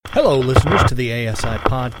Hello, listeners to the ASI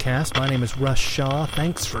Podcast. My name is Russ Shaw.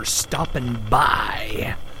 Thanks for stopping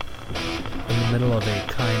by in the middle of a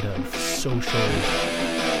kind of social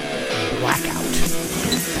blackout.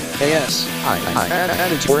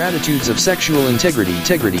 ASI, or attitudes of sexual integrity,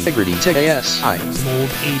 ASI. Some old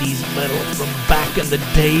 80s metal from back in the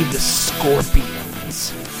day, the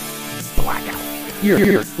Scorpions. Blackout.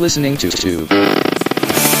 You're listening to Don't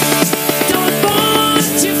want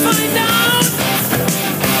to find out.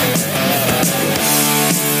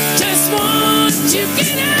 Just want to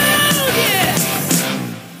get out, yeah.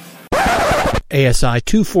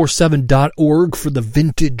 ASI247.org for the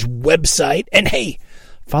vintage website. And hey,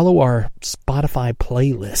 follow our Spotify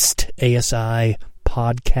playlist, ASI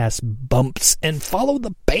Podcast Bumps, and follow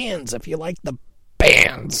the bands if you like the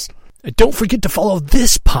bands. And don't forget to follow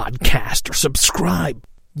this podcast or subscribe.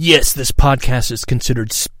 Yes, this podcast is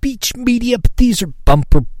considered speech media, but these are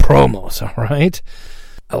bumper promos, all right?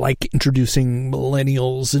 I like introducing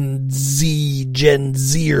millennials and Gen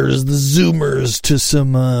Zers, the Zoomers, to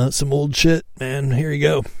some old shit, man. Here you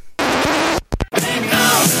go.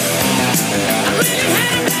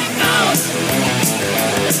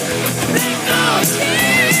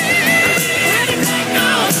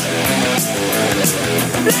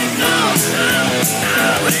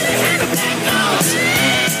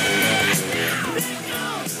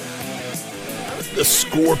 The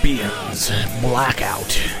Scorpions,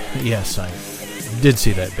 Blackout. Yes, I did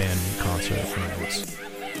see that band in concert when I was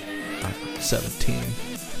 17.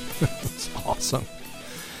 It's awesome.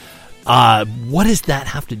 What does that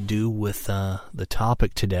have to do with the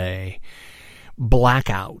topic today?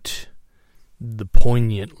 Blackout. The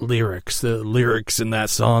poignant lyrics. The lyrics in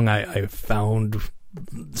that song I found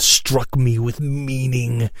struck me with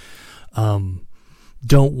meaning. Don't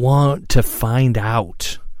want to find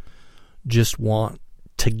out. Just want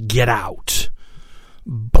to get out.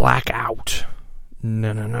 Blackout.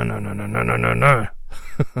 No.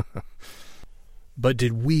 But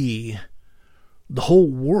did we, the whole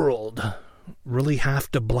world, really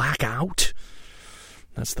have to black out?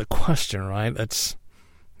 That's the question, right? That's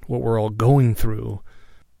what we're all going through.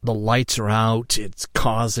 The lights are out. It's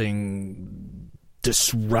causing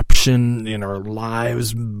disruption in our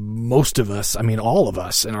lives. Most of us, I mean all of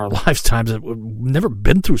us in our lifetimes have never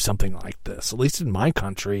been through something like this, at least in my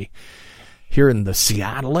country. Here in the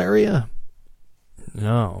Seattle area,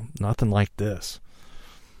 no, nothing like this.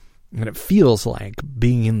 And it feels like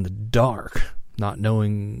being in the dark, not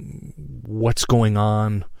knowing what's going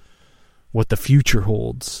on, what the future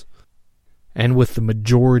holds. And with the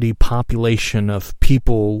majority population of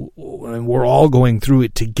people, and we're all going through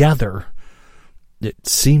it together, it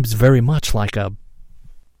seems very much like a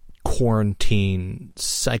quarantine,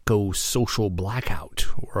 psychosocial blackout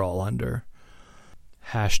we're all under.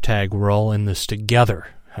 Hashtag we're all in this together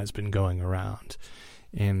has been going around.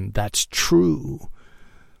 And that's true.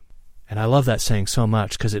 And I love that saying so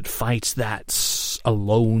much because it fights that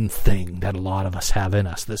alone thing that a lot of us have in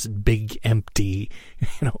us. This big, empty,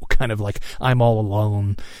 kind of like I'm all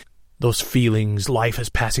alone. Those feelings, life is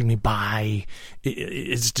passing me by,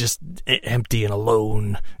 it's just empty and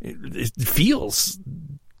alone. It feels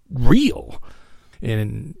real.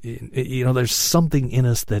 And, there's something in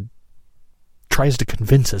us that tries to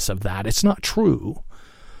convince us of that. It's not true.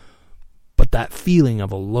 But that feeling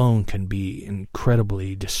of alone can be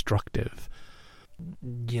incredibly destructive.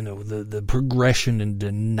 The progression in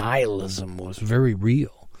denialism was very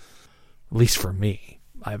real, at least for me.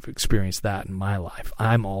 I've experienced that in my life.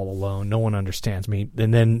 I'm all alone. No one understands me.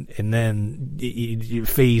 And then you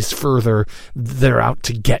phase further. They're out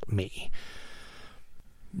to get me.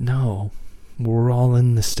 No, we're all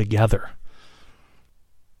in this together.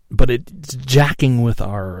 But it's jacking with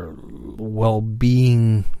our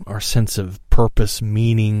well-being, our sense of purpose,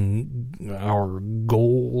 meaning, our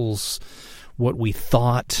goals, what we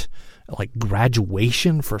thought, like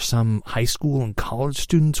graduation for some high school and college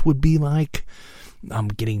students would be like. I'm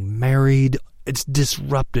getting married. It's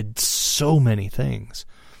disrupted so many things.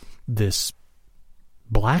 This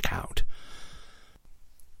blackout.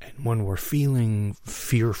 And when we're feeling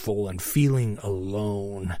fearful and feeling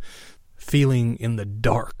alone, feeling in the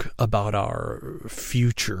dark about our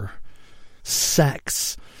future,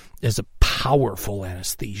 sex is a powerful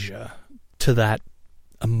anesthesia to that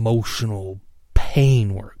emotional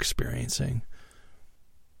pain we're experiencing.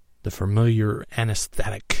 The familiar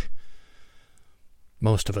anesthetic.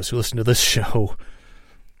 Most of us who listen to this show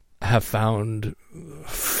have found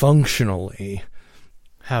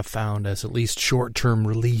as at least short-term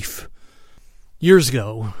relief. Years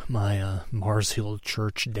ago, my Mars Hill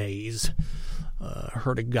Church days,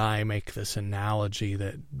 heard a guy make this analogy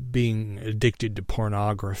that being addicted to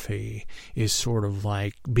pornography is sort of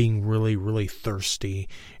like being really, really thirsty,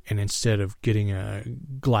 and instead of getting a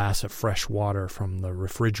glass of fresh water from the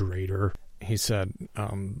refrigerator, he said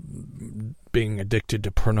being addicted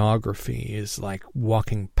to pornography is like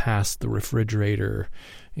walking past the refrigerator,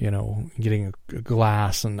 getting a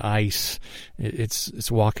glass and ice. It's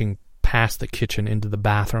walking past the kitchen into the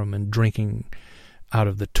bathroom and drinking out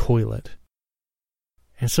of the toilet.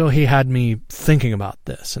 And so he had me thinking about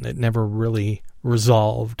this, and it never really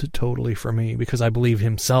resolved totally for me, because I believe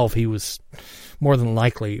himself, he was more than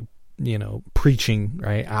likely, preaching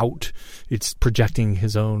right out. It's projecting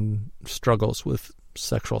his own struggles with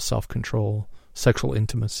sexual self-control, sexual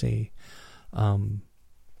intimacy.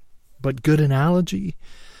 But good analogy.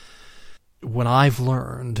 What I've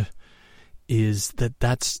learned is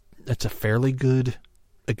that's a fairly good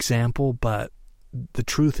example, but the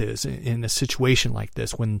truth is, in a situation like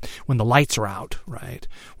this, when the lights are out, right,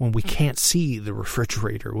 when we can't see the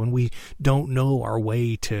refrigerator, when we don't know our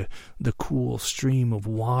way to the cool stream of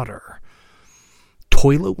water,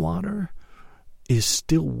 toilet water is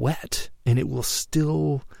still wet, and it will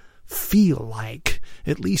still feel like,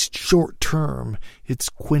 at least short term, it's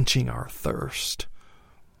quenching our thirst.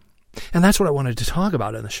 And that's what I wanted to talk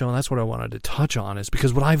about in the show, and that's what I wanted to touch on, is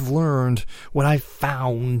because what I've learned, what I've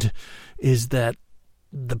found, is that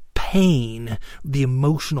the pain, the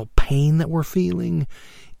emotional pain that we're feeling,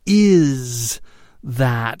 is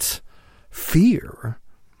that fear.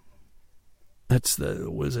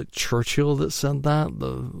 Was it Churchill that said that?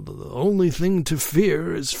 The only thing to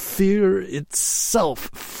fear is fear itself.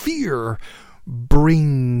 Fear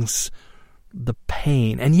brings the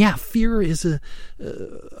pain. And yeah, fear is a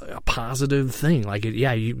positive thing. Like,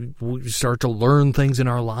 we start to learn things in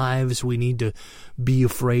our lives. We need to be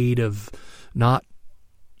afraid of not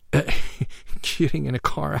getting in a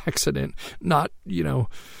car accident, not,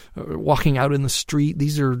 walking out in the street.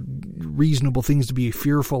 These are reasonable things to be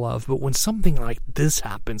fearful of. But when something like this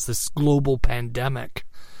happens, this global pandemic,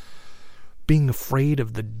 being afraid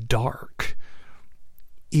of the dark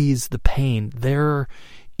is the pain. There,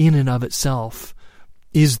 in and of itself,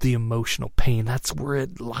 is the emotional pain. That's where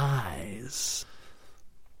it lies.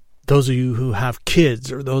 Those of you who have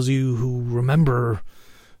kids, or those of you who remember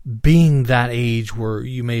being that age where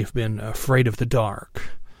you may have been afraid of the dark,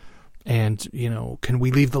 and, can we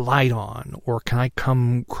leave the light on? Or can I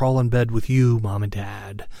come crawl in bed with you, Mom and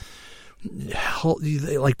Dad?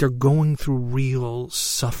 Like, they're going through real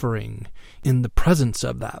suffering in the presence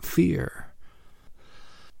of that fear.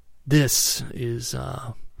 This is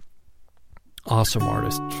awesome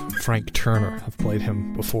artist Frank Turner. I've played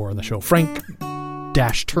him before on the show.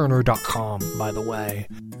 Frank-Turner.com, by the way.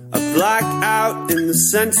 A blackout in the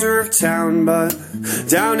center of town, but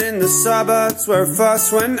down in the suburbs where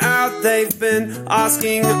first went out, they've been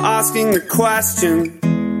asking the question,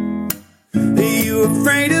 are you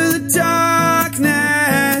afraid of the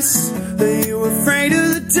darkness? Are you afraid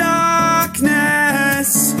of the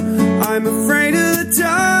darkness? I'm afraid of the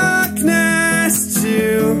darkness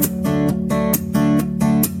too.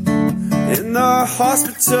 In the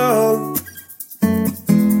hospital,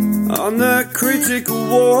 on the critical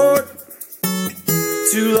ward,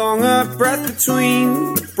 too long a breath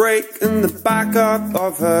between the break and the backup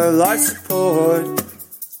of her life support.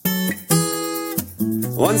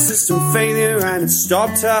 One system failure and it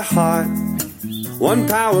stopped her heart. One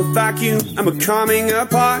power vacuum and we're coming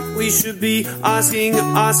apart. We should be asking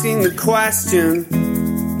the question,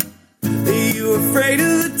 are you afraid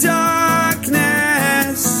of the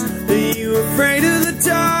darkness? Are you afraid of the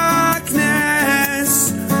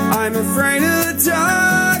darkness? I'm afraid of the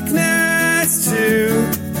darkness too.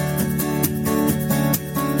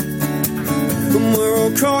 And we're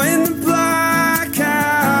all caught in the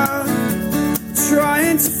blackout,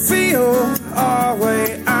 trying to feel our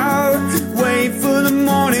way out. Wait for the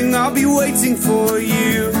morning, I'll be waiting for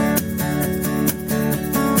you.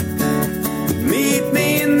 Meet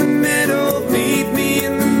me in the middle, meet me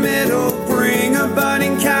in the middle. Bring a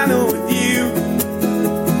burning candle with you.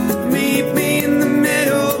 Meet me in the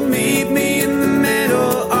middle, meet me in the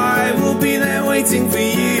middle. I will be there waiting for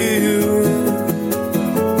you.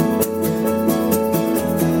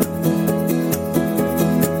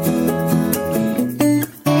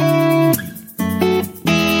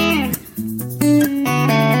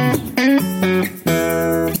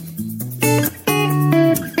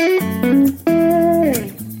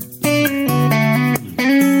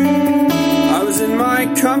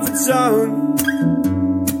 Comfort zone,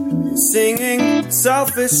 singing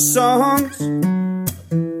selfish songs,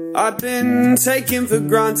 I've been taken for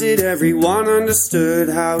granted, everyone understood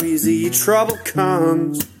how easy trouble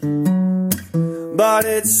comes. But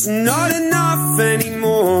it's not enough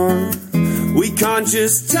anymore. We can't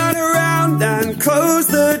just turn around and close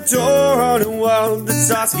the door on a world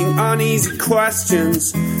that's asking uneasy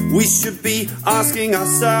questions. We should be asking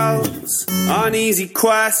ourselves uneasy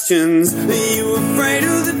questions. Are you afraid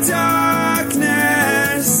of the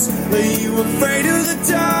darkness? Are you afraid of the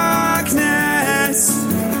darkness?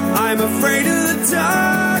 I'm afraid of the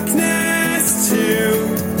darkness too.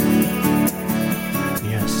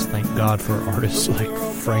 Yes, thank God for artists like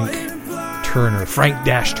Frank Turner,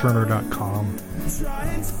 frank-turner.com.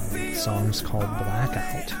 The song's called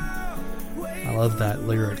Blackout. I love that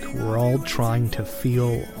lyric. We're all trying to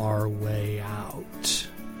feel our way out.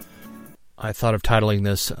 I thought of titling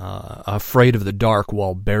this Afraid of the Dark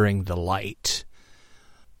While Bearing the Light.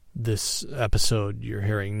 This episode you're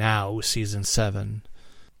hearing now, Season 7.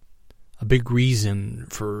 A big reason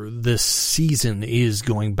for this season is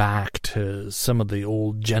going back to some of the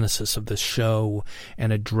old genesis of this show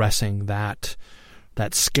and addressing that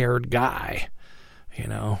scared guy,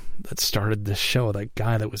 that started this show, that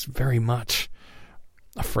guy that was very much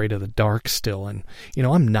afraid of the dark still. And,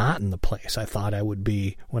 I'm not in the place I thought I would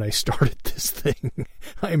be when I started this thing.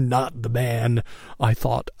 I'm not the man I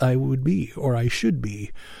thought I would be or I should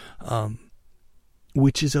be,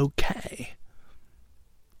 which is okay.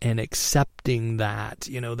 And accepting that,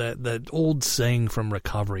 that old saying from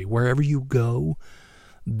recovery, wherever you go,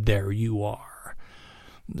 there you are.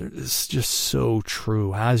 It's just so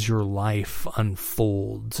true. As your life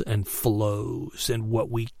unfolds and flows, and what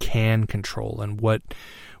we can control and what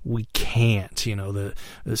we can't, the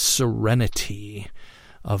serenity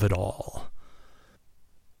of it all.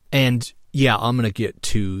 And yeah, I'm going to get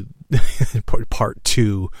to part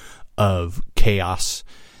 2 of Chaos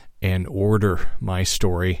and Order, my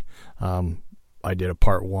story. I did a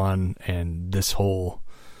part 1, and this whole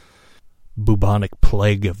bubonic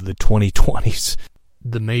plague of the 2020s,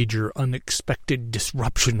 the major unexpected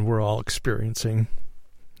disruption we're all experiencing.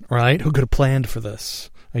 Right? Who could have planned for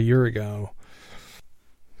this a year ago?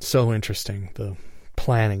 So interesting, the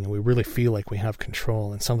planning, and we really feel like we have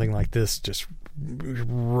control, and something like this just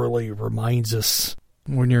really reminds us,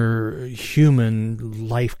 when you're human,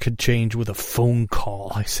 life could change with a phone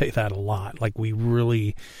call. I say that a lot. Like, we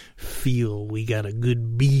really feel we got a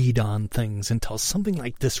good bead on things until something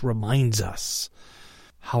like this reminds us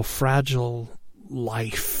how fragile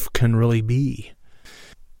life can really be.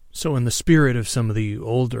 So in the spirit of some of the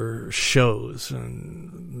older shows,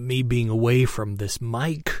 and me being away from this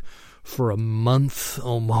mic for a month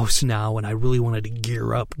almost now, and I really wanted to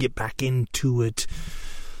gear up, get back into it,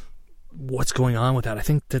 what's going on with that? I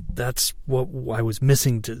think that's what I was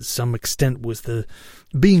missing to some extent, was the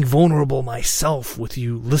being vulnerable myself with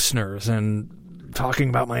you listeners and talking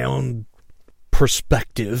about my own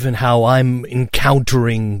perspective and how I'm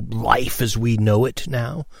encountering life as we know it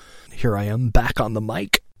now. Here I am back on the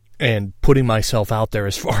mic and putting myself out there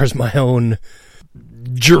as far as my own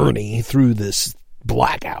journey through this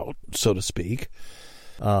blackout, so to speak.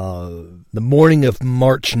 The morning of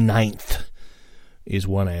March 9th is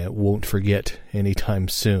one I won't forget anytime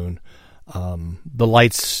soon. The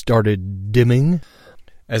lights started dimming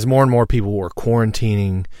as more and more people were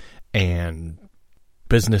quarantining and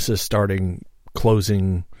businesses starting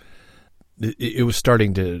closing. It was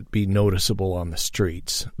starting to be noticeable on the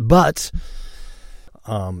streets, but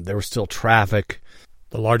there was still traffic.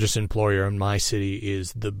 The largest employer in my city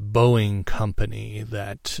is the Boeing company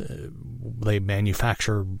that they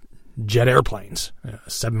manufacture jet airplanes,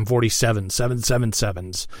 747,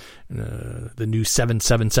 777s. The new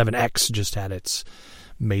 777X just had its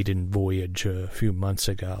maiden voyage a few months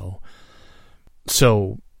ago.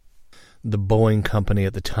 So the Boeing company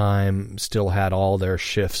at the time still had all their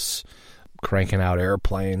shifts cranking out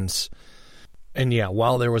airplanes. And yeah,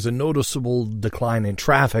 while there was a noticeable decline in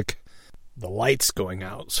traffic, the lights going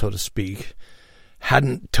out, so to speak,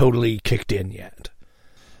 hadn't totally kicked in yet,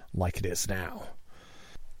 like it is now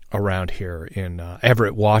around here in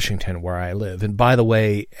Everett, Washington, where I live. And by the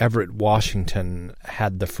way, Everett, Washington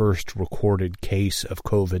had the first recorded case of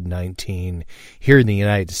COVID-19 here in the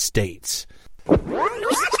United States.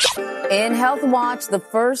 In Health Watch, the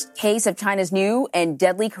first case of China's new and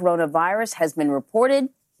deadly coronavirus has been reported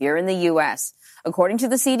here in the U.S. According to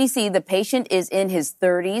the CDC, the patient is in his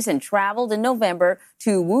 30s and traveled in November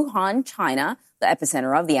to Wuhan, China, the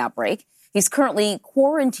epicenter of the outbreak. He's currently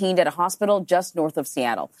quarantined at a hospital just north of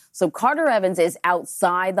Seattle. So Carter Evans is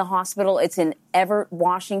outside the hospital. It's in Everett,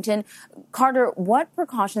 Washington. Carter, what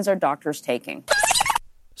precautions are doctors taking?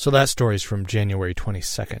 So that story is from January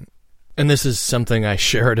 22nd. And this is something I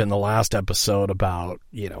shared in the last episode about,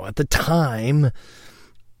 at the time,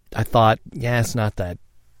 I thought, it's not that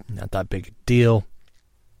big a deal.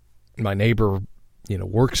 My neighbor,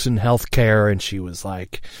 works in healthcare, and she was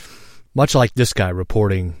like, much like this guy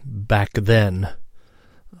reporting back then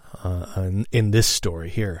in this story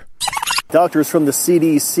here. Doctors from the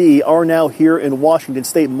CDC are now here in Washington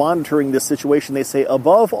State monitoring this situation. They say,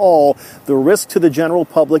 above all, the risk to the general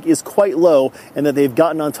public is quite low and that they've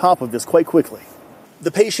gotten on top of this quite quickly.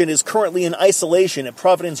 The patient is currently in isolation at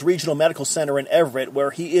Providence Regional Medical Center in Everett,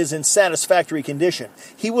 where he is in satisfactory condition.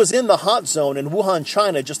 He was in the hot zone in Wuhan,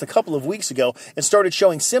 China just a couple of weeks ago and started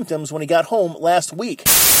showing symptoms when he got home last week.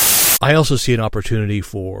 I also see an opportunity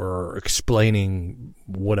for explaining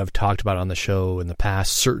what I've talked about on the show in the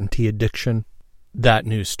past, certainty addiction. That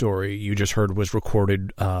news story you just heard was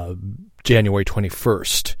recorded January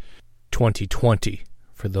 21st, 2020,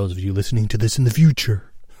 for those of you listening to this in the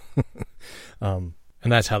future.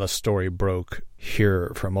 And that's how the story broke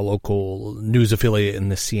here from a local news affiliate in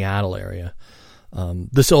the Seattle area.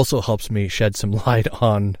 This also helps me shed some light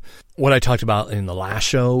on what I talked about in the last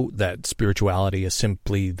show, that spirituality is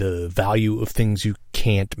simply the value of things you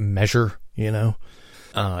can't measure,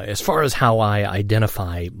 As far as how I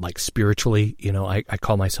identify, spiritually, I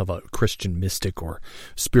call myself a Christian mystic or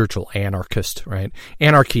spiritual anarchist, right?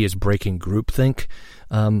 Anarchy is breaking groupthink,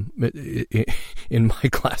 in my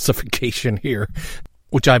classification here,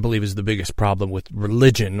 which I believe is the biggest problem with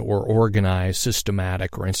religion or organized,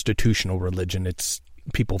 systematic, or institutional religion. It's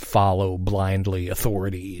people follow blindly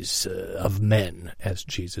authorities of men, as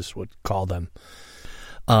Jesus would call them.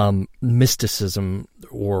 Mysticism,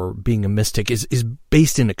 or being a mystic, is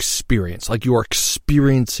based in experience. Like, you are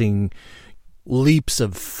experiencing leaps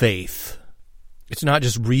of faith. It's not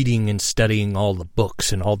just reading and studying all the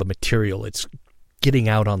books and all the material. It's getting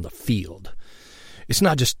out on the field. It's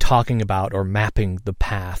not just talking about or mapping the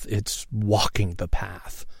path. It's walking the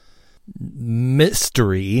path.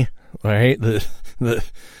 Mystery, right? The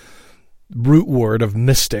root word of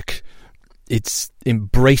mystic. It's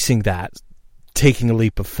embracing that, taking a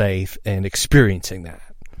leap of faith and experiencing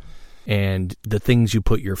that. And the things you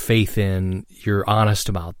put your faith in, you're honest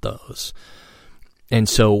about those. And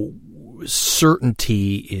so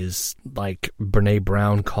certainty is, like Brene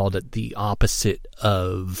Brown called it, the opposite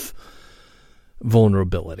of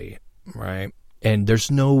vulnerability, right? And there's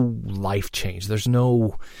no life change. There's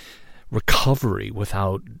no recovery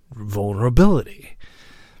without vulnerability.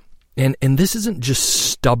 And this isn't just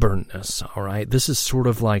stubbornness, all right? This is sort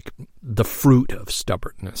of like the fruit of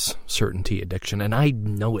stubbornness, certainty addiction. And I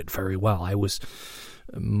know it very well. I was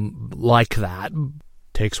like that.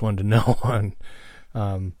 Takes one to know one.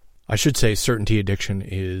 I should say certainty addiction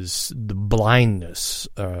is the blindness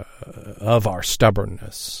of our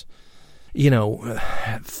stubbornness.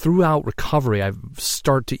 Throughout recovery, I've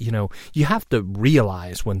started to, you have to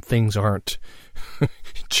realize when things aren't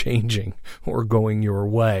changing or going your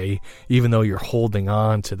way, even though you're holding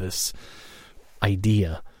on to this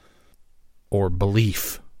idea or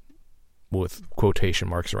belief with quotation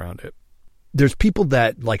marks around it. There's people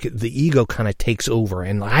that, like, the ego kind of takes over,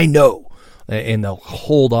 and I know, and they'll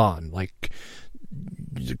hold on, like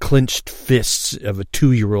clenched fists of a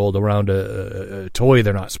 2-year-old around a toy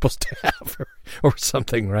they're not supposed to have or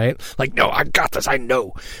something, right? Like, no, I got this, I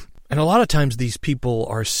know. And a lot of times these people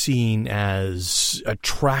are seen as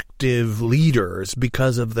attractive leaders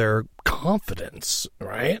because of their confidence,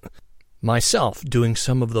 right? Myself, doing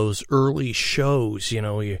some of those early shows,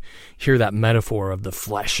 you hear that metaphor of the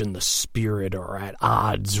flesh and the spirit are at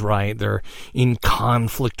odds, right? They're in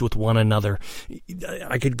conflict with one another.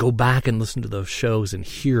 I could go back and listen to those shows and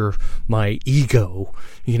hear my ego,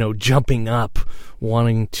 jumping up,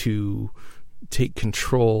 wanting to take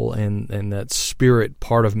control, and that spirit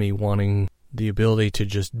part of me wanting the ability to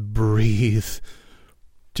just breathe,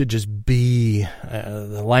 to just be.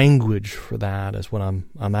 The language for that is what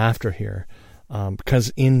I'm after here,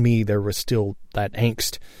 because in me there was still that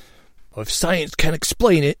angst. If science can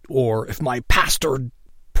explain it, or if my pastor,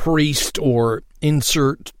 priest, or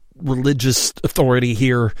insert religious authority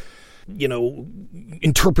here,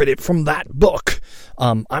 interpret it from that book,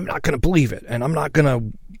 I'm not going to believe it, and I'm not going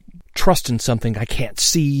to trust in something I can't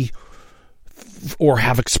see or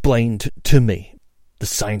have explained to me. The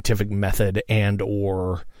scientific method and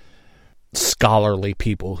or scholarly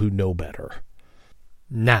people who know better.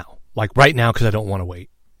 Now, like right now, because I don't want to wait.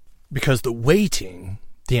 Because the waiting,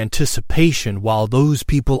 the anticipation, while those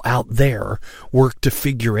people out there work to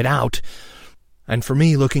figure it out. And for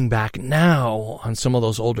me, looking back now on some of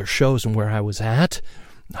those older shows and where I was at,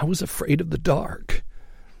 I was afraid of the dark.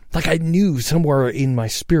 Like I knew somewhere in my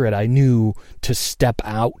spirit, I knew to step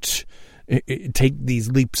out, take these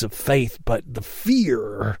leaps of faith, but the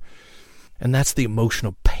fear, and that's the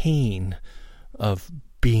emotional pain of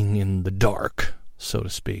being in the dark, so to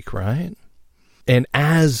speak, right? And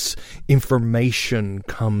as information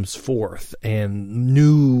comes forth and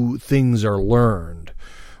new things are learned,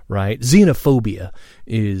 right? Xenophobia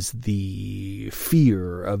is the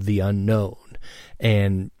fear of the unknown.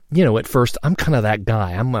 And, at first I'm kind of that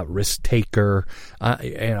guy. I'm a risk taker.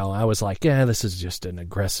 I was like, yeah, this is just an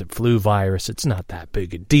aggressive flu virus. It's not that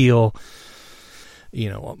big a deal.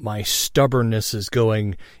 My stubbornness is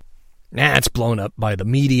going, it's blown up by the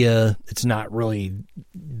media. It's not really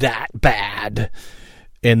that bad.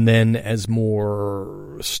 And then as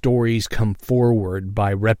more stories come forward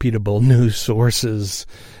by reputable news sources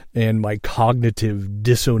and my cognitive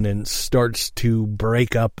dissonance starts to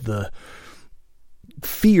break up the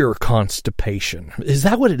fear constipation. Is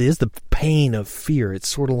that what it is? The pain of fear. It's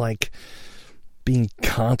sort of like being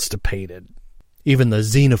constipated. Even the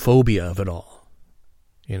xenophobia of it all.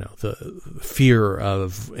 The fear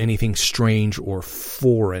of anything strange or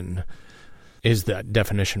foreign is that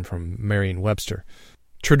definition from Merriam-Webster.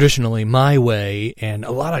 Traditionally, my way, and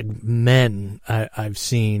a lot of men I've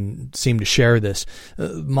seen seem to share this,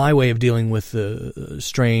 my way of dealing with the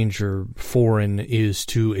strange or foreign is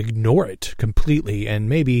to ignore it completely, and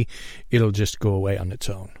maybe it'll just go away on its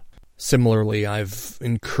own. Similarly, I've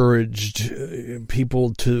encouraged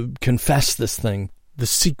people to confess this thing, the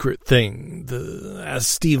secret thing, as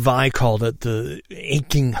Steve Vai called it, the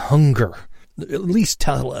aching hunger. At least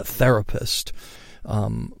tell a therapist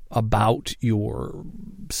about your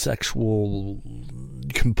sexual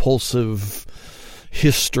compulsive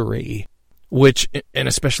history, which, and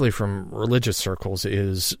especially from religious circles,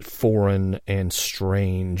 is foreign and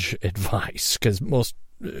strange advice, because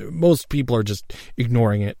most people are just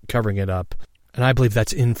ignoring it, covering it up. And I believe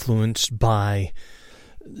that's influenced by,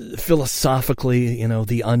 philosophically,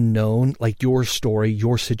 the unknown. Like your story,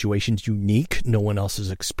 your situation's unique. No one else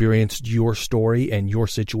has experienced your story and your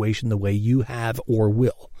situation the way you have or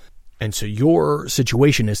will. And so your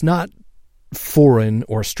situation is not foreign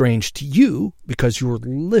or strange to you because you're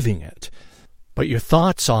living it. But your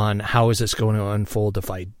thoughts on how is this going to unfold if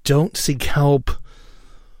I don't seek help?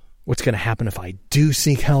 What's going to happen if I do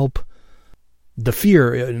seek help? The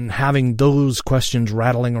fear in having those questions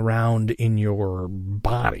rattling around in your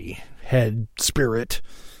body, head, spirit.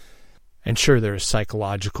 And sure, there's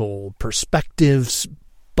psychological perspectives,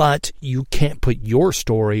 but you can't put your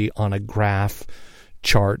story on a graph,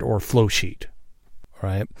 chart, or flow sheet,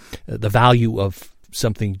 right? The value of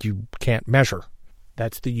something you can't measure.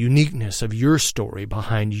 That's the uniqueness of your story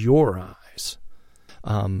behind your eyes.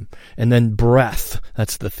 And then breath,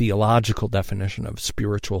 that's the theological definition of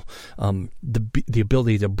spiritual, the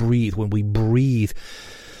ability to breathe. When we breathe,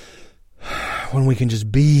 when we can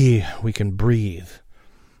just be, we can breathe.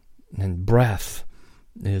 And breath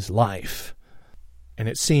is life. And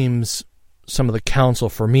it seems some of the counsel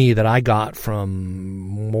for me that I got from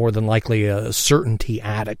more than likely certainty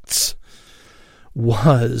addicts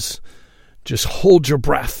was just hold your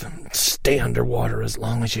breath and stay underwater as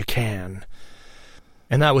long as you can.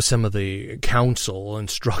 And that was some of the counsel,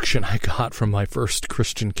 instruction I got from my first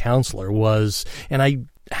Christian counselor was, and I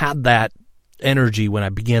had that energy when I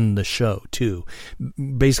began the show too.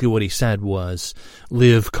 Basically what he said was,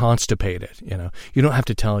 live constipated. You don't have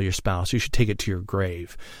to tell your spouse. You should take it to your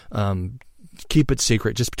grave. Keep it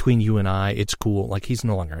secret, just between you and I. It's cool. Like, he's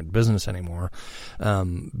no longer in business anymore,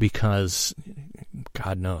 because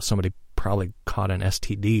God knows, somebody probably caught an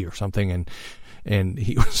STD or something, and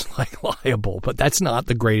he was liable. But that's not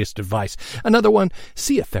the greatest advice. Another one,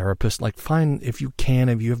 see a therapist. Like, find, if you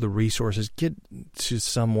have the resources, get to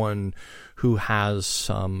someone who has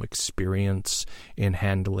some experience in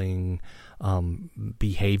handling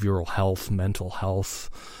behavioral health, mental health.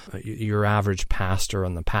 Your average pastor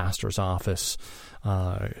in the pastor's office,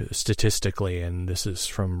 statistically, and this is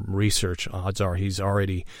from research, odds are he's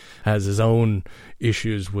already has his own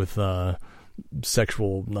issues with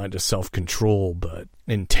sexual, not just self-control, but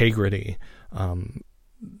integrity.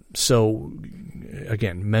 So,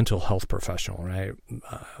 again, mental health professional, right?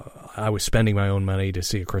 I was spending my own money to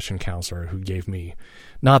see a Christian counselor who gave me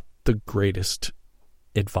not the greatest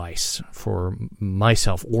advice for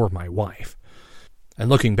myself or my wife. And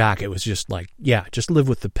looking back, it was just like, yeah, just live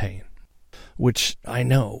with the pain, which I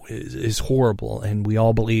know is horrible, and we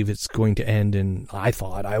all believe it's going to end in, I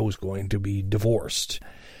thought I was going to be divorced.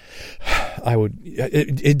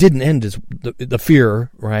 It didn't end as the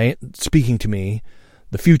fear, right? Speaking to me,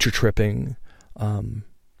 the future tripping,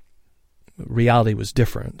 reality was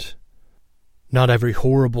different. Not every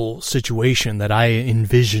horrible situation that I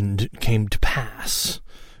envisioned came to pass,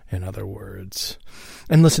 in other words.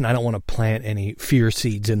 And listen, I don't want to plant any fear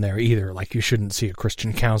seeds in there either, like you shouldn't see a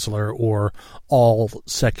Christian counselor or all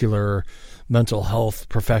secular mental health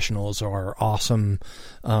professionals are awesome.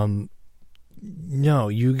 No,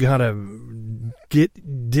 you gotta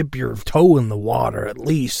dip your toe in the water at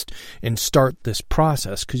least and start this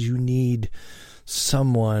process, because you need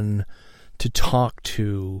someone to talk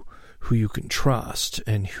to who you can trust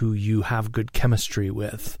and who you have good chemistry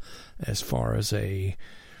with as far as a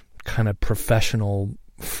kind of professional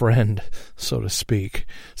friend, so to speak.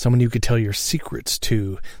 Someone you could tell your secrets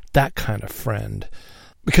to, that kind of friend.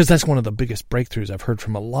 Because that's one of the biggest breakthroughs I've heard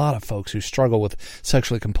from a lot of folks who struggle with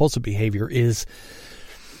sexually compulsive behavior is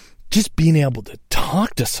just being able to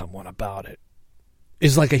talk to someone about it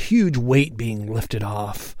is like a huge weight being lifted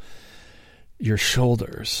off your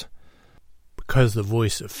shoulders. Because the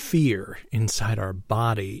voice of fear inside our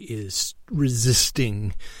body is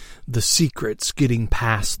resisting the secrets getting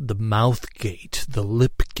past the mouth gate, the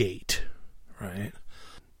lip gate, right?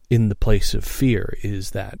 In the place of fear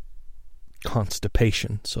is that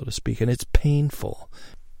constipation, so to speak, and it's painful.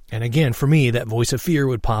 And again, for me, that voice of fear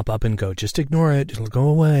would pop up and go, just ignore it, it'll go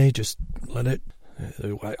away, just let it.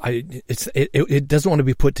 It doesn't want to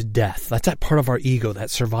be put to death. That's that part of our ego, that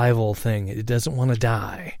survival thing. It doesn't want to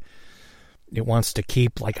die. It wants to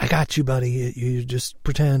keep, like, I got you, buddy. You just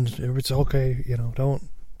pretend it's okay. Don't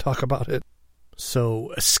talk about it.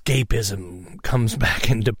 So escapism comes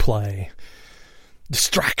back into play.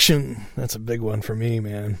 Distraction. That's a big one for me,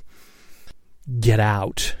 man. Get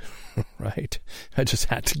out, right? I just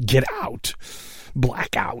had to get out.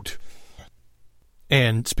 Black out.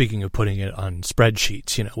 And speaking of putting it on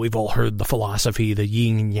spreadsheets, we've all heard the philosophy, the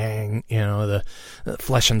yin and yang, the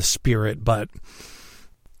flesh and the spirit,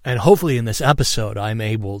 and hopefully in this episode, I'm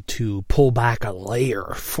able to pull back a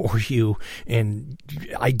layer for you and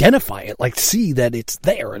identify it, like see that it's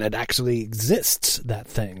there and it actually exists, that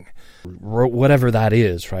thing. Whatever that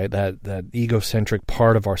is, right? That egocentric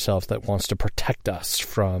part of ourselves that wants to protect us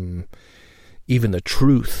from even the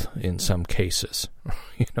truth in some cases.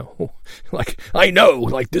 Like, I know,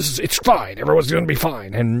 like it's fine. Everyone's going to be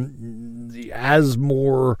fine. And as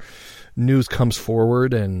more news comes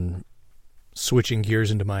forward, and switching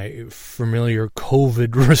gears into my familiar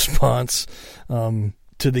COVID response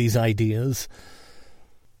to these ideas,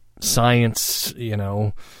 science,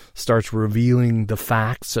 starts revealing the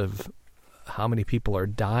facts of how many people are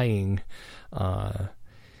dying.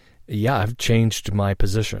 I've changed my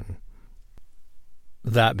position.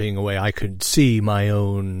 That being a way I could see my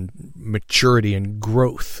own maturity and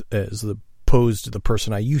growth as opposed to the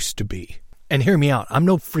person I used to be. And hear me out, I'm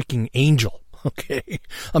no freaking angel. Okay,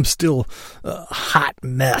 I'm still a hot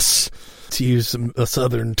mess, to use a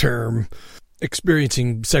southern term.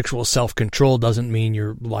 Experiencing sexual self-control doesn't mean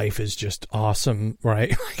your life is just awesome,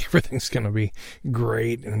 right? Like everything's going to be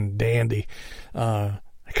great and dandy. I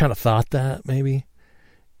kind of thought that maybe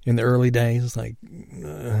in the early days.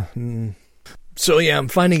 So yeah, I'm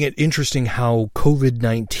finding it interesting how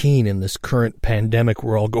COVID-19 and this current pandemic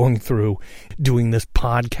we're all going through, doing this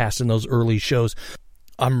podcast and those early shows,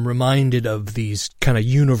 I'm reminded of these kind of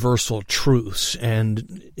universal truths.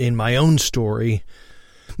 And in my own story,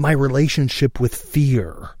 my relationship with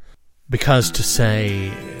fear, because to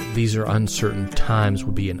say these are uncertain times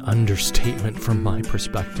would be an understatement from my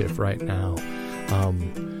perspective right now.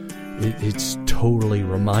 It's totally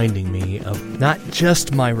reminding me of not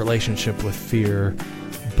just my relationship with fear,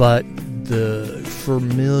 but the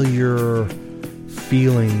familiar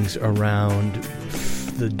feelings around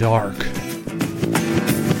the dark.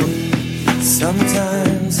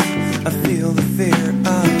 Sometimes I feel the fear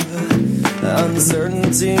of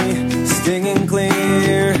uncertainty stinging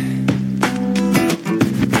clear, and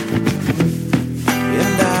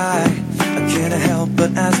I can't help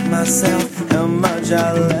but ask myself how much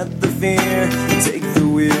I let the fear take the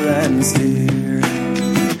wheel and steer.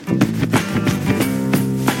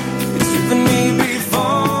 It's driven me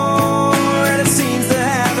before, and it seems to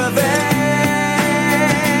have a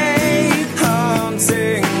vague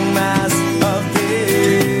haunting mass of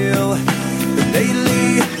guilt. But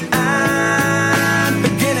lately I'm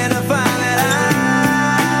beginning to find that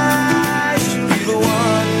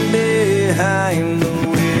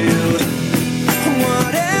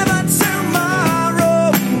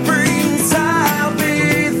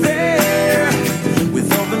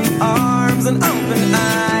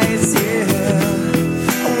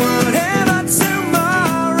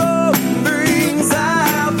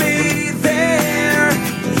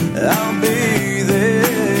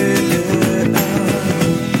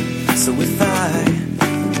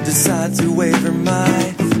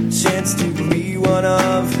be one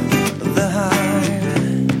of the hive?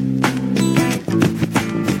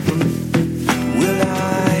 Will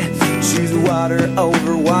I choose water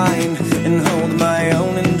over wine and hold my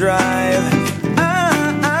own and drive?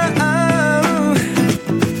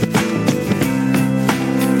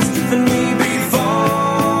 It's driven me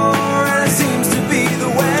before, and it seems to be the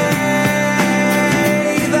way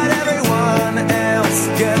that everyone else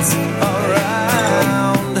gets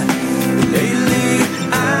around. Lately,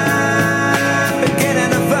 I'm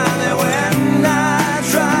beginning to find that when I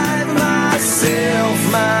drive myself,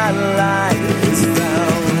 my life is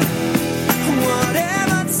found.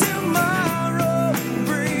 Whatever tomorrow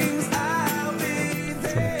brings, I'll be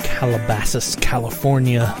there. Calabasas,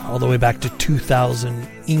 California, all the way back to 2000,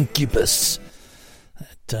 Incubus.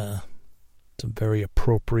 It's a very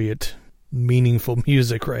appropriate, meaningful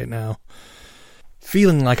music right now.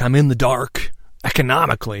 Feeling like I'm in the dark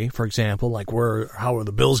economically, for example, like how are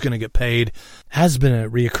the bills going to get paid, has been a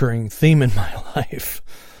reoccurring theme in my life.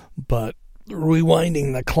 But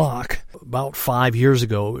rewinding the clock, about 5 years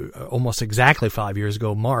ago, almost exactly 5 years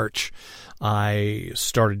ago, March, I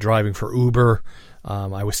started driving for Uber.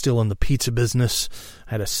 I was still in the pizza business.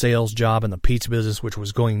 I had a sales job in the pizza business, which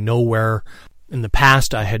was going nowhere. In the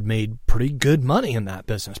past, I had made pretty good money in that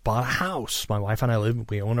business. Bought a house. My wife and I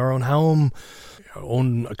we own our own home,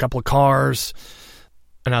 own a couple of cars.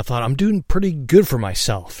 And I thought, I'm doing pretty good for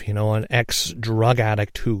myself, an ex-drug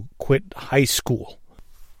addict who quit high school.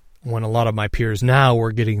 When a lot of my peers now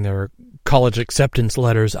were getting their college acceptance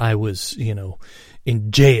letters, I was,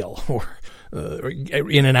 in jail or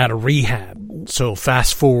in and out of rehab. So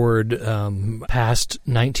fast forward past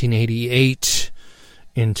 1988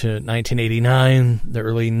 into 1989, the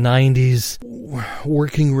early 90s,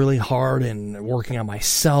 working really hard and working on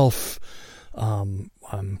myself. I'm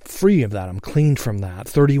free of that. I'm clean from that.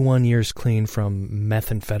 31 years clean from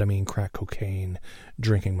methamphetamine, crack cocaine,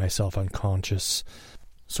 drinking myself unconscious.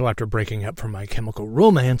 So after breaking up from my chemical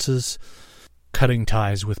romances, cutting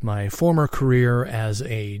ties with my former career as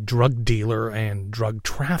a drug dealer and drug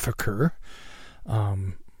trafficker,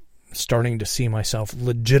 starting to see myself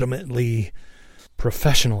legitimately,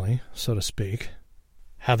 professionally, so to speak,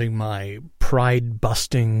 having my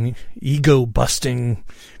pride-busting, ego-busting,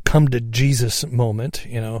 come-to-Jesus moment,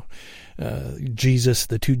 Jesus,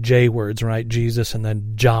 the two J words, right? Jesus and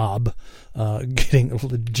then job, getting a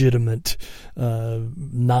legitimate, non-illegal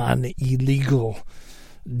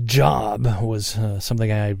job was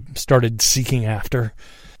something I started seeking after.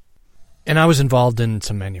 And I was involved in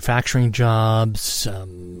some manufacturing jobs,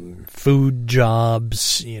 some food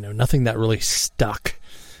jobs, nothing that really stuck.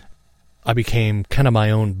 I became kind of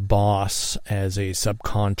my own boss as a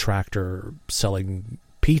subcontractor selling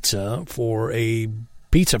pizza for a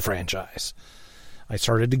pizza franchise. I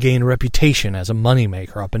started to gain a reputation as a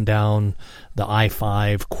moneymaker up and down the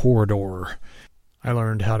I-5 corridor. I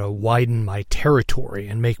learned how to widen my territory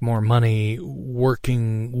and make more money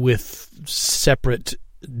working with separate,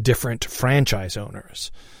 different franchise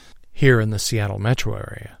owners here in the Seattle metro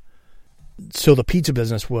area. So the pizza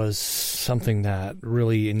business was something that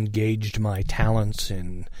really engaged my talents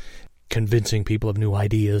in convincing people of new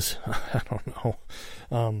ideas. I don't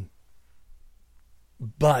know.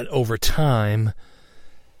 But over time,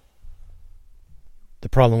 the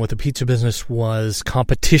problem with the pizza business was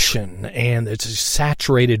competition, and it's a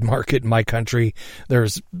saturated market in my country.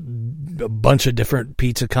 There's a bunch of different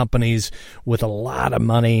pizza companies with a lot of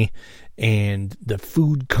money, and the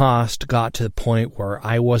food cost got to the point where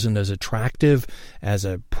I wasn't as attractive as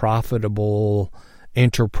a profitable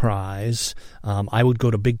enterprise. I would go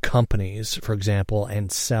to big companies, for example,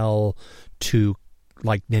 and sell to,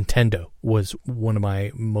 like Nintendo was one of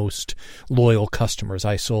my most loyal customers.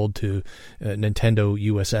 I sold to Nintendo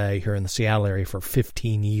USA here in the Seattle area for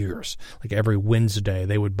 15 years. Like every Wednesday,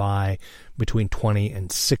 they would buy between 20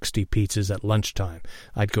 and 60 pizzas at lunchtime.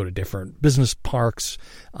 I'd go to different business parks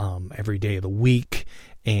every day of the week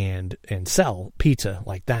and sell pizza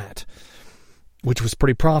like that, which was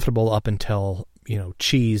pretty profitable up until,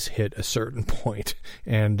 cheese hit a certain point,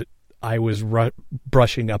 and I was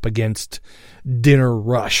brushing up against dinner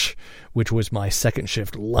rush, which was my second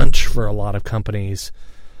shift lunch for a lot of companies.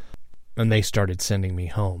 And they started sending me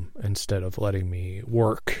home instead of letting me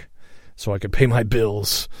work so I could pay my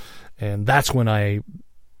bills. And that's when I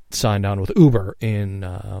signed on with Uber in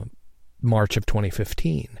March of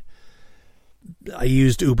 2015. I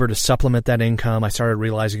used Uber to supplement that income. I started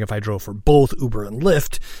realizing if I drove for both Uber and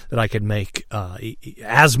Lyft that I could make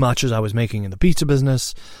as much as I was making in the pizza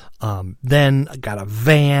business. Then I got a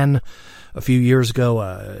van a few years ago,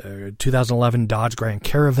 a 2011 Dodge Grand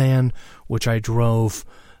Caravan, which I drove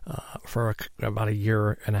for about a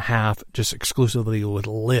year and a half, just exclusively with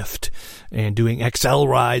Lyft and doing XL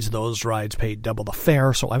rides. Those rides paid double the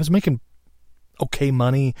fare, so I was making okay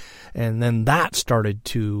money, and then that started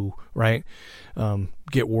to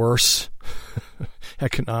get worse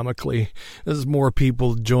economically as more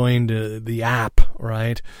people joined the app,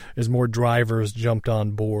 right? As more drivers jumped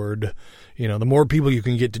on board, the more people you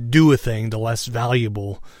can get to do a thing, the less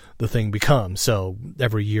valuable the thing becomes. So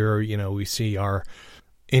every year, we see our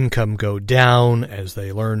income go down as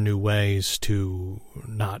they learn new ways to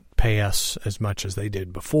not pay us as much as they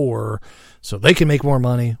did before so they can make more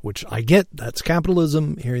money, which I get. That's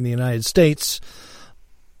capitalism here in the United States.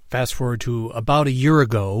 Fast forward to about a year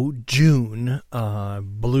ago, June,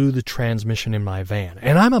 blew the transmission in my van.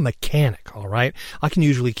 And I'm a mechanic, all right? I can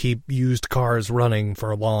usually keep used cars running for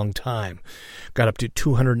a long time. Got up to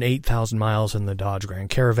 208,000 miles in the Dodge Grand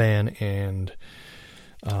Caravan and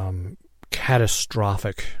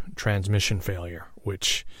catastrophic transmission failure,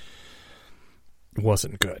 which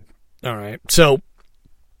wasn't good. All right. So,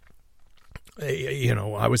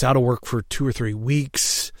 I was out of work for 2 or 3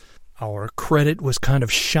 weeks. Our credit was kind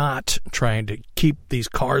of shot trying to keep these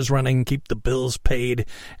cars running, keep the bills paid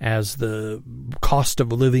as the cost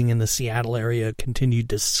of living in the Seattle area continued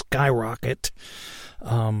to skyrocket.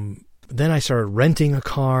 Then I started renting a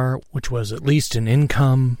car, which was at least an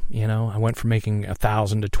income. I went from making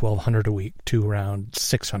 $1,000 to $1,200 a week to around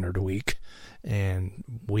 $600 a week. And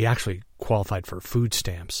we actually qualified for food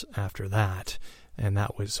stamps after that. And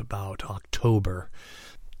that was about October.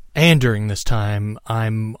 And during this time,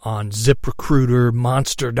 I'm on ZipRecruiter,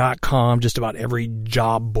 Monster.com, just about every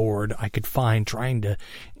job board I could find, trying to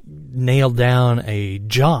nail down a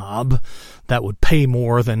job that would pay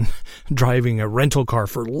more than driving a rental car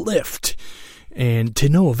for Lyft. And to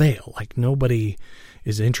no avail. Nobody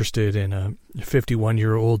is interested in a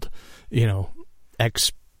 51-year-old,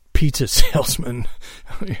 ex-pizza salesman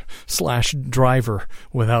 / driver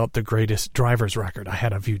without the greatest driver's record. I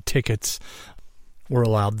had a few tickets. We're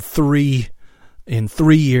allowed 3 in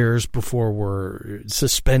 3 years before we're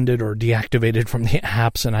suspended or deactivated from the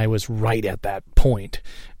apps, and I was right at that point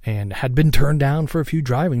and had been turned down for a few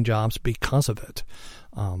driving jobs because of it.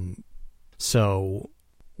 So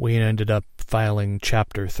we ended up filing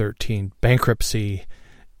Chapter 13 bankruptcy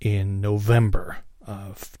in November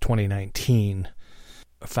of 2019.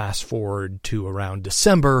 Fast forward to around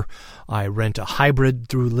December, I rent a hybrid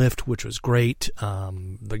through Lyft, which was great.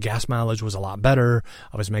 The gas mileage was a lot better.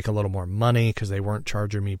 I was making a little more money because they weren't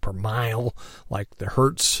charging me per mile like the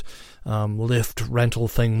Hertz Lyft rental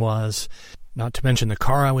thing was. Not to mention the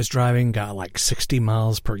car I was driving got like 60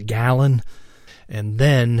 miles per gallon. And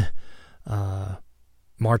then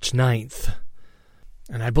March 9th,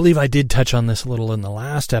 and I believe I did touch on this a little in the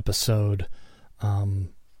last episode,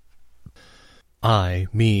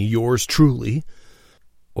 yours truly,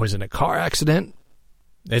 was in a car accident.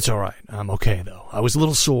 It's all right. I'm okay, though. I was a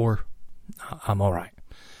little sore. I'm all right.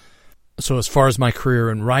 So as far as my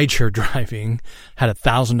career in rideshare driving, had a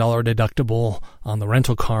 $1,000 deductible on the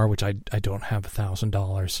rental car, which I don't have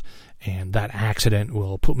 $1,000. And that accident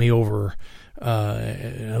will put me over,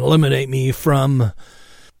 eliminate me from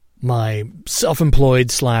my self-employed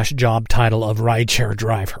 / job title of rideshare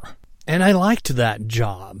driver. And I liked that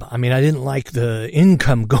job. I mean, I didn't like the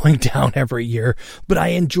income going down every year, but I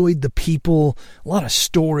enjoyed the people, a lot of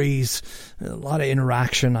stories, a lot of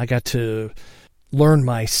interaction. I got to learn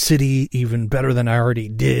my city even better than I already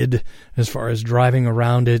did as far as driving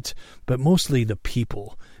around it. But mostly the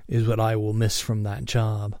people is what I will miss from that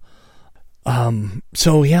job.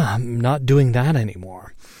 So yeah, I'm not doing that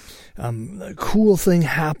anymore. The cool thing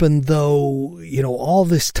happened, though, all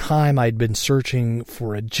this time I'd been searching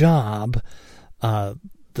for a job.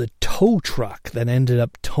 The tow truck that ended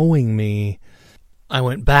up towing me, I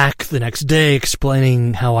went back the next day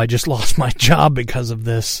explaining how I just lost my job because of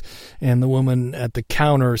this. And the woman at the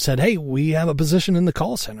counter said, "Hey, we have a position in the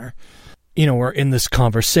call center." We're in this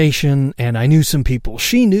conversation, and I knew some people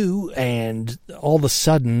she knew, and all of a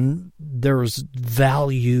sudden there was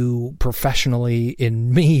value professionally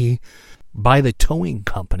in me by the towing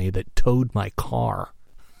company that towed my car.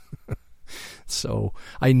 So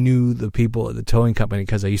I knew the people at the towing company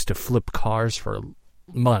because I used to flip cars for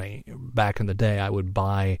money. Back in the day, I would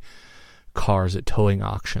buy cars at towing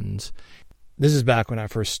auctions. This is back when I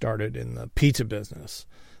first started in the pizza business.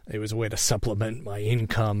 It was a way to supplement my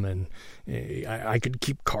income, and I could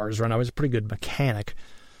keep cars running. I was a pretty good mechanic,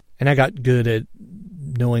 and I got good at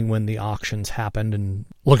knowing when the auctions happened and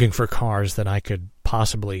looking for cars that I could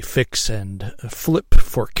possibly fix and flip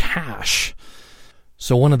for cash.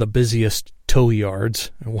 So one of the busiest tow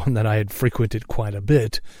yards, and one that I had frequented quite a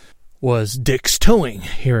bit, was Dick's Towing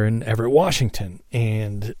here in Everett, Washington.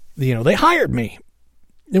 And, they hired me.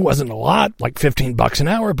 It wasn't a lot, like $15 an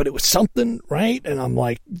hour, but it was something, right? And I'm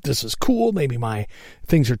like, this is cool. Maybe my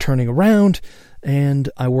things are turning around. And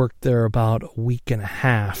I worked there about a week and a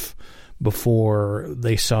half before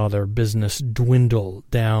they saw their business dwindle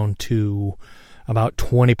down to about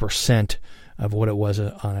 20% of what it was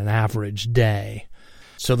on an average day.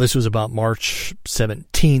 So this was about March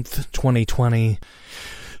 17th, 2020.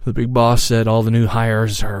 The big boss said all the new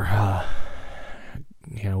hires are...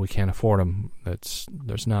 we can't afford them.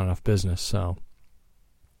 There's not enough business, so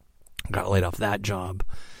got laid off that job,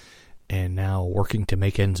 and now working to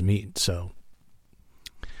make ends meet. So,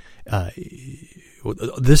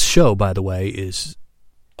 this show, by the way, is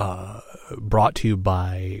brought to you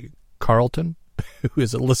by Carlton, who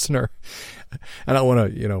is a listener, and I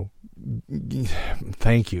want to,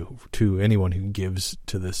 thank you to anyone who gives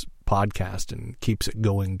to this podcast and keeps it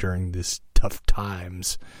going during these tough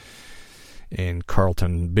times. And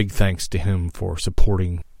Carlton, big thanks to him for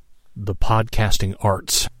supporting the podcasting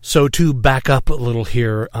arts. So to back up a little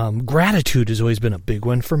here, gratitude has always been a big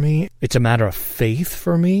one for me. It's a matter of faith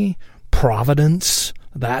for me. Providence,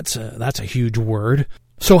 that's a huge word.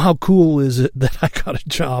 So how cool is it that I got a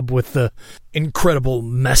job with the incredible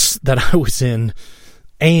mess that I was in,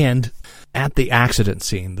 and at the accident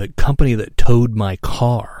scene, the company that towed my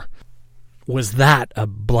car, was that a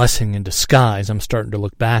blessing in disguise? I'm starting to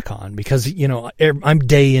look back on, because, I'm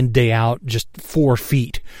day in, day out, just 4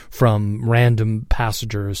 feet from random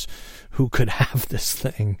passengers who could have this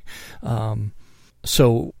thing.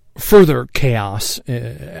 So further chaos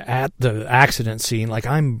at the accident scene. Like,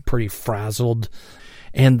 I'm pretty frazzled,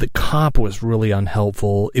 and the cop was really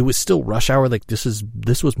unhelpful. It was still rush hour. Like, this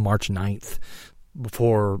was March 9th,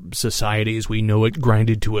 before society as we know it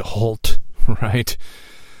grinded to a halt, right?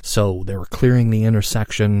 So they were clearing the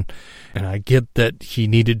intersection, and I get that he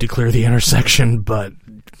needed to clear the intersection, but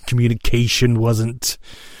communication wasn't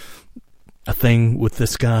a thing with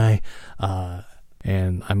this guy.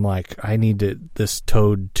 And I'm like, I need this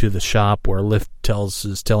towed to the shop where Lyft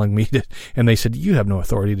is telling me to, and they said, you have no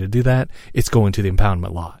authority to do that. It's going to the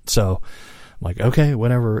impoundment lot. So I'm like, okay,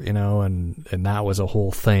 whatever, and that was a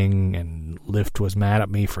whole thing, and Lyft was mad at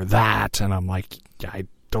me for that. And I'm like, I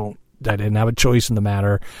didn't have a choice in the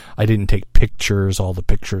matter. I didn't take pictures, all the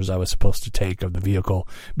pictures I was supposed to take of the vehicle,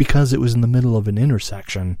 because it was in the middle of an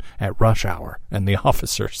intersection at rush hour, and the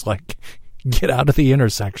officer's like, get out of the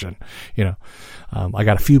intersection. I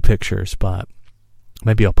got a few pictures, but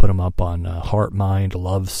maybe I'll put them up on Heart, Mind,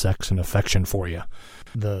 Love, Sex, and Affection for you,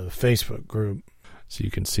 the Facebook group, so you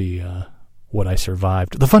can see what I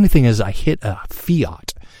survived. The funny thing is I hit a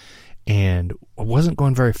Fiat, and I wasn't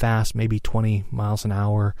going very fast, maybe 20 miles an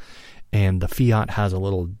hour, and the Fiat has a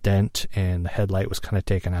little dent, and the headlight was kind of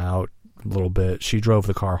taken out a little bit. She drove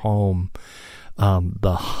the car home.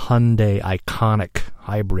 The Hyundai Iconic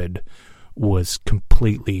hybrid was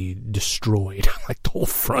completely destroyed. Like, the whole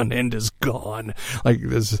front end is gone. Like,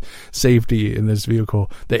 there's safety in this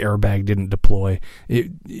vehicle. The airbag didn't deploy.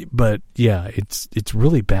 But yeah, it's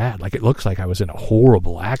really bad. Like, it looks like I was in a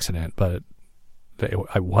horrible accident, but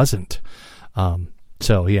I wasn't.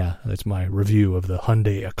 So yeah, that's my review of the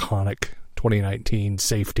Hyundai Iconic 2019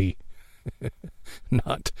 safety.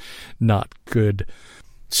 Not good.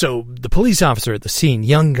 So the police officer at the scene,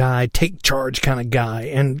 young guy, take charge kind of guy,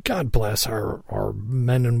 and God bless our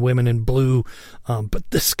men and women in blue. But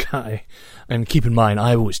this guy, and keep in mind,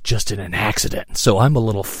 I was just in an accident, so I'm a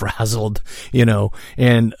little frazzled,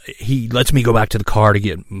 and he lets me go back to the car to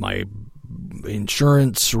get my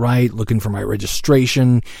insurance, right, looking for my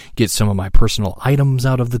registration, get some of my personal items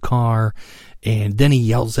out of the car, and then he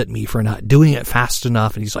yells at me for not doing it fast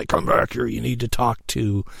enough, and he's like, come back here, you need to talk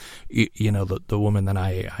to, the woman that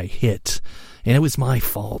I hit. And it was my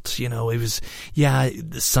fault, it was,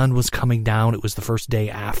 the sun was coming down, it was the first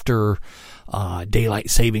day after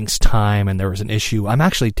daylight savings time, and there was an issue. I'm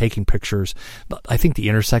actually taking pictures. I think the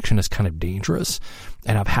intersection is kind of dangerous,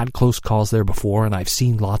 and I've had close calls there before, and I've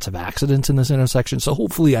seen lots of accidents in this intersection, so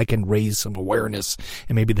hopefully I can raise some awareness,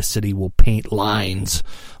 and maybe the city will paint lines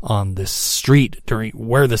on this street during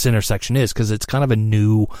where this intersection is, because it's kind of a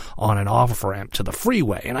new on and off ramp to the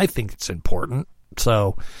freeway, and I think it's important.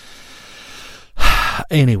 So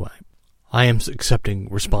anyway, I am accepting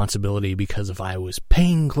responsibility, because if I was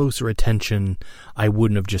paying closer attention, I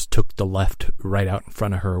wouldn't have just took the left right out in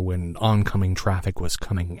front of her when oncoming traffic was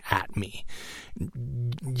coming at me.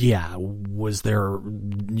 Yeah, was there,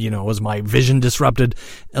 was my vision disrupted?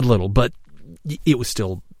 A little, but it was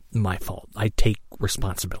still my fault. I take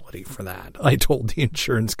responsibility for that. I told the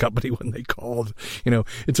insurance company when they called,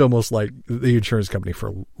 it's almost like the insurance company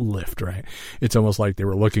for Lyft, right? It's almost like they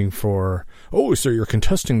were looking for, oh, so you're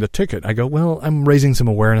contesting the ticket. I go, well, I'm raising some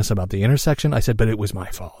awareness about the intersection. I said, but it was my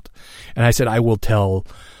fault. And I said, I will tell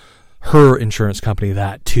her insurance company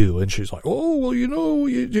that too. And she's like, oh, well,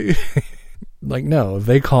 you like, no, if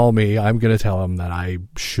they call me, I'm going to tell them that I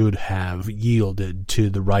should have yielded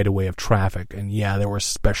to the right of way of traffic. And yeah, there were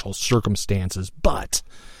special circumstances, but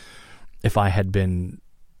if I had been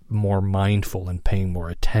more mindful and paying more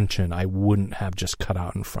attention, I wouldn't have just cut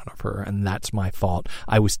out in front of her. And that's my fault.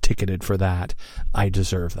 I was ticketed for that. I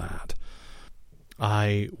deserve that.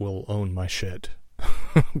 I will own my shit.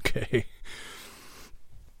 Okay.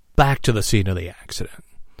 Back to the scene of the accident.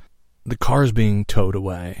 The car's being towed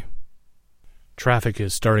away. Traffic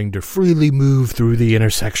is starting to freely move through the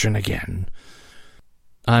intersection again.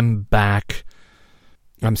 I'm back.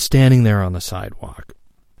 I'm standing there on the sidewalk,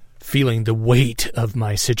 feeling the weight of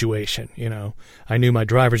my situation. I knew my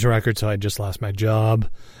driver's record, so I just lost my job,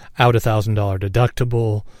 out $1,000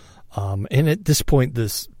 deductible. And at this point,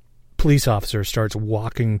 this police officer starts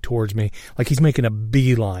walking towards me like he's making a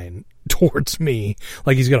beeline towards me,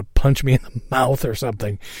 like he's going to punch me in the mouth or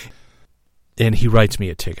something. And he writes me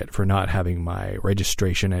a ticket for not having my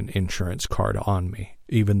registration and insurance card on me,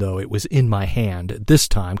 even though it was in my hand at this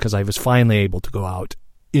time because I was finally able to go out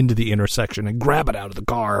into the intersection and grab it out of the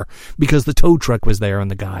car because the tow truck was there.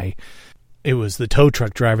 And it was the tow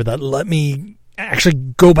truck driver that let me actually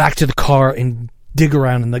go back to the car and dig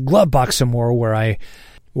around in the glove box some more where I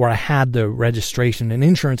had the registration and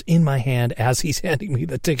insurance in my hand as he's handing me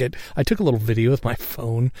the ticket. I took a little video with my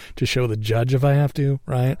phone to show the judge if I have to,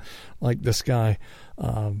 right? Like this guy.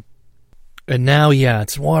 And now,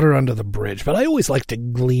 it's water under the bridge. But I always like to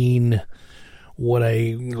glean what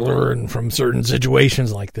I learn from certain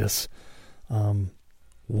situations like this. 1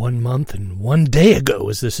 month and 1 day ago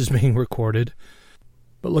as this is being recorded.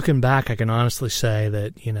 But looking back, I can honestly say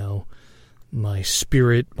that, my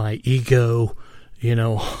spirit, my ego,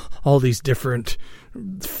 all these different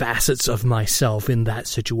facets of myself in that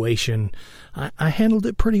situation, I handled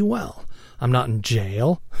it pretty well. I'm not in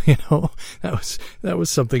jail, that was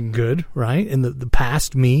something good, right? And the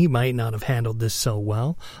past me might not have handled this so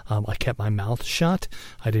well. I kept my mouth shut.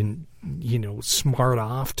 I didn't, smart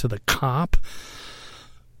off to the cop,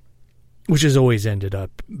 which has always ended up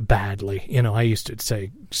badly. I used to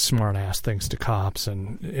say smart-ass things to cops,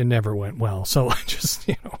 and it never went well. So I just,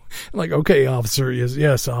 like, okay, officer,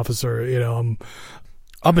 yes, officer,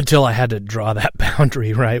 up until I had to draw that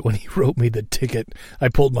boundary, right? When he wrote me the ticket, I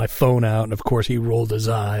pulled my phone out, and of course he rolled his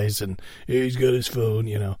eyes, and he's got his phone,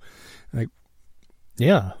 Like,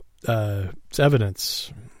 yeah, it's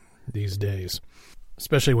evidence these days,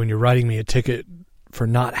 especially when you're writing me a ticket for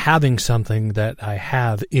not having something that I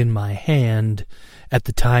have in my hand at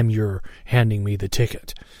the time you're handing me the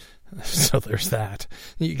ticket. So there's that.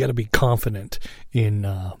 You got to be confident in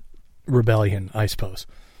rebellion, I suppose.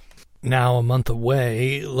 Now, a month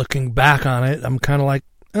away, looking back on it, I'm kind of like,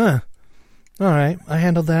 all right, I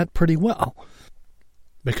handled that pretty well.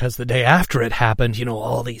 Because the day after it happened,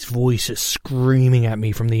 all these voices screaming at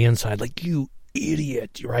me from the inside, like, you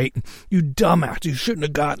idiot, right? You dumbass. You shouldn't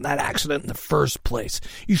have gotten that accident in the first place.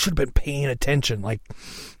 You should have been paying attention. Like,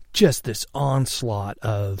 just this onslaught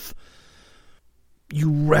of, you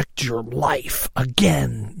wrecked your life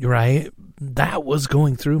again, right? That was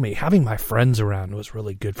going through me. Having my friends around was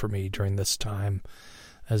really good for me during this time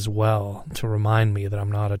as well, to remind me that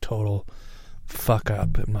I'm not a total fuck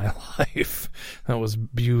up in my life. That was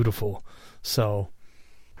beautiful. So,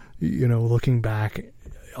 looking back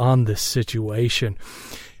on this situation,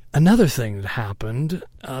 another thing that happened,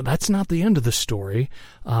 that's not the end of the story.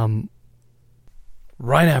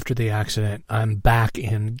 Right after the accident, I'm back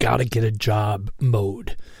in gotta get a job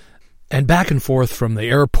mode. And back and forth from the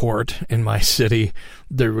airport in my city,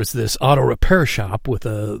 there was this auto repair shop with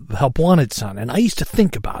a help wanted sign. And I used to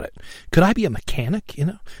think about it. Could I be a mechanic?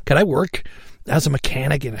 Could I work as a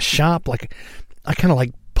mechanic in a shop? Like, I kind of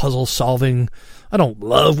like puzzle solving. I don't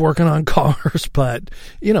love working on cars, but,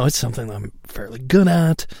 it's something I'm fairly good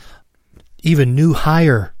at. Even new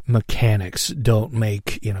hire mechanics don't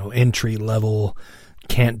make, entry level,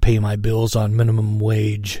 can't pay my bills on minimum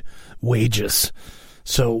wages.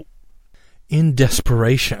 So, in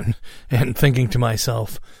desperation and thinking to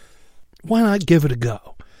myself, why not give it a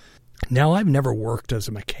go? Now, I've never worked as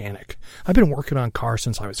a mechanic. I've been working on cars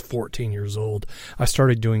since I was 14 years old. I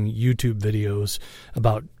started doing YouTube videos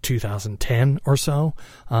about 2010 or so,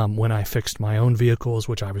 when I fixed my own vehicles,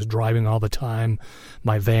 which I was driving all the time.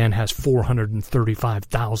 My van has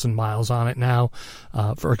 435,000 miles on it now,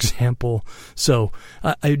 for example. So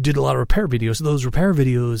I did a lot of repair videos. Those repair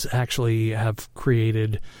videos actually have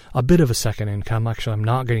created a bit of a second income. Actually, I'm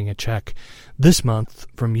not getting a check this month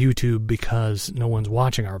from YouTube because no one's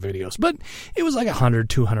watching our videos. But it was like $100,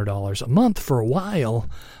 $200 a month for a while.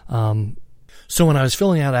 So when I was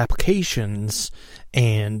filling out applications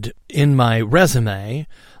and in my resume,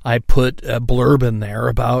 I put a blurb in there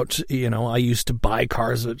about, I used to buy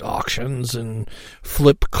cars at auctions and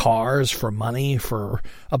flip cars for money for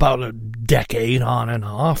about a decade on and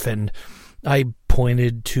off. And I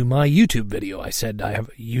pointed to my YouTube video. I said, I have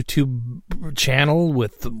a YouTube channel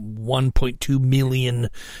with 1.2 million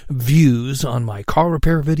views on my car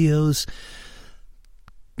repair videos.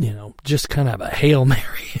 Just kind of a Hail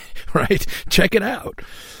Mary, right? Check it out.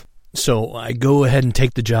 So I go ahead and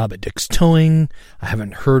take the job at Dick's Towing. I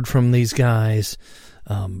haven't heard from these guys,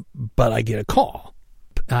 but I get a call.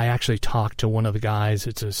 I actually talked to one of the guys.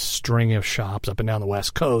 It's a string of shops up and down the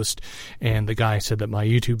West Coast, and the guy said that my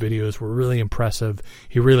YouTube videos were really impressive.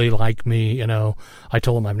 He really liked me. I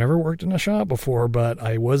told him I've never worked in a shop before, but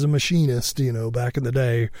I was a machinist, back in the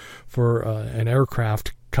day for an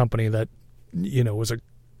aircraft company that, was a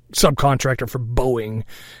subcontractor for Boeing.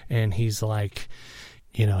 And he's like,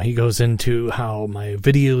 he goes into how my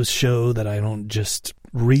videos show that I don't just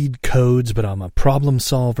read codes, but I'm a problem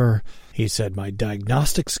solver. He said my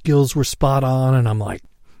diagnostic skills were spot on, and I'm like,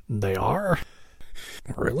 they are?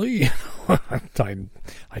 Really?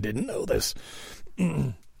 I didn't know this.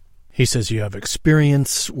 He says you have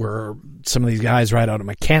experience where some of these guys right out of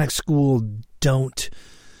mechanic school don't.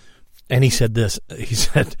 And he said this. He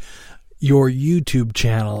said, your YouTube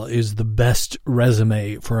channel is the best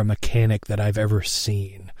resume for a mechanic that I've ever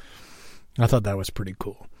seen. I thought that was pretty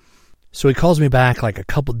cool. So he calls me back like a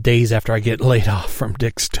couple days after I get laid off from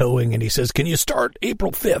Dick's Towing, and he says, can you start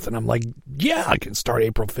April 5th? And I'm like, yeah, I can start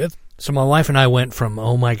April 5th. So my wife and I went from,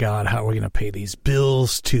 oh my God, how are we going to pay these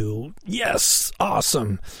bills, to, yes,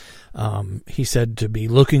 awesome. He said to be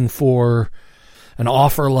looking for an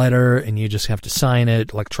offer letter, and you just have to sign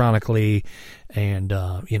it electronically, and,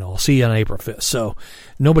 I'll see you on April 5th. So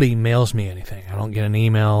nobody mails me anything. I don't get an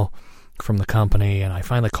email from the company, and I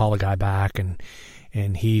finally call the guy back, and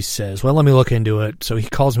he says, well, let me look into it. So he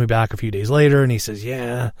calls me back a few days later, and he says,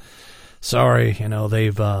 yeah, sorry,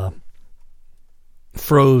 they've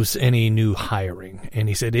froze any new hiring. And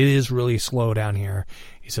he said, it is really slow down here.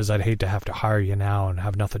 He says, I'd hate to have to hire you now and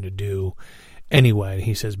have nothing to do anyway.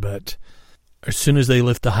 He says, but as soon as they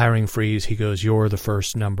lift the hiring freeze, he goes, you're the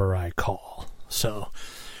first number I call. So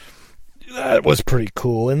that was pretty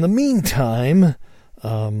cool. In the meantime,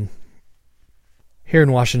 here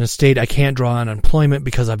in Washington State, I can't draw unemployment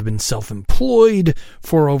because I've been self-employed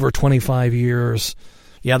for over 25 years.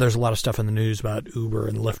 Yeah, there's a lot of stuff in the news about Uber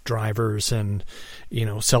and Lyft drivers and,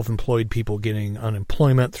 self-employed people getting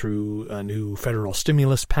unemployment through a new federal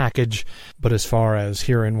stimulus package. But as far as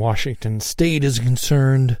here in Washington State is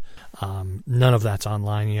concerned, none of that's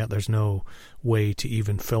online yet. There's no way to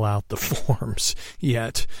even fill out the forms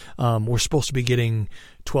yet. We're supposed to be getting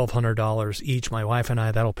 $1,200 each, my wife and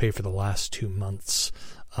I. That'll pay for the last 2 months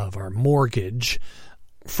of our mortgage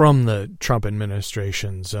from the Trump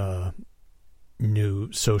administration's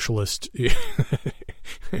new socialist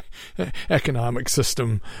economic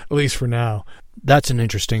system, at least for now. That's an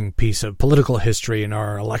interesting piece of political history in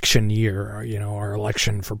our election year. Our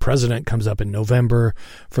election for president comes up in November.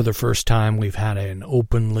 For the first time, we've had an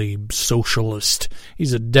openly socialist.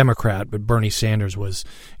 He's a Democrat, but Bernie Sanders was,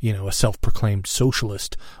 a self-proclaimed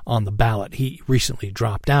socialist on the ballot. He recently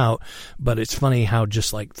dropped out, but it's funny how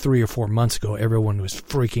just like 3 or 4 months ago, everyone was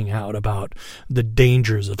freaking out about the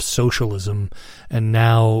dangers of socialism, and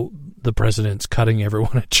now the president's cutting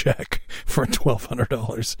everyone a check for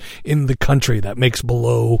 $1,200 in the country that makes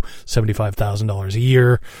below $75,000 a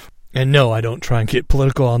year. And no, I don't try and get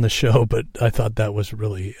political on the show, but I thought that was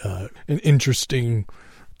really an interesting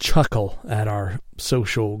chuckle at our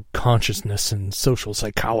social consciousness and social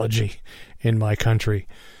psychology in my country.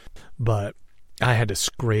 But I had to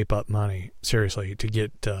scrape up money, seriously, to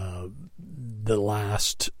get the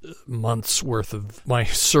last month's worth of my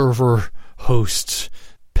server hosts'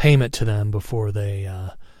 payment to them before they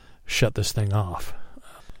shut this thing off.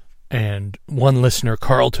 And one listener,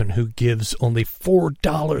 Carlton, who gives only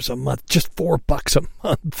 $4 a month, just $4 a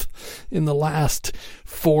month in the last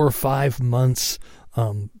 4 or 5 months.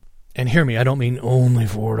 And hear me, I don't mean only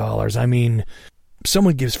 $4. I mean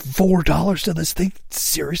someone gives $4 to this thing,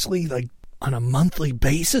 seriously, like on a monthly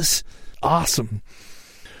basis, awesome.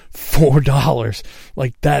 $4,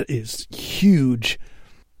 like that is huge.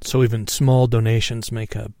 So even small donations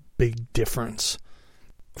make a big difference.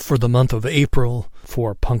 For the month of April,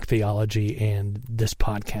 for Punk Theology and this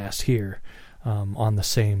podcast here, on the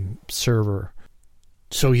same server.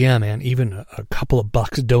 So yeah, man, even a couple of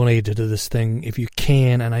bucks donated to this thing if you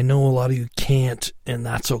can, and I know a lot of you can't, and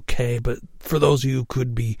that's okay, but for those of you who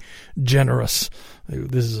could be generous,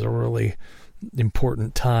 this is a really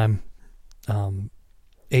important time.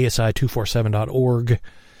 ASI247.org,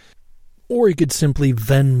 or you could simply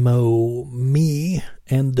Venmo me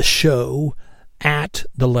and the show at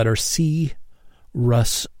the letter C,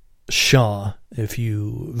 Russ Shaw, if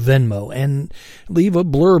you Venmo, and leave a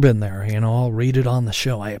blurb in there. I'll read it on the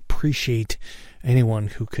show. I appreciate anyone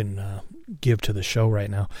who can give to the show right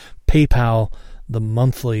now. PayPal, the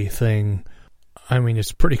monthly thing, I mean,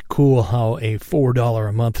 it's pretty cool how a $4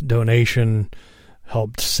 a month donation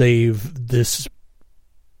helped save this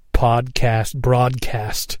broadcast.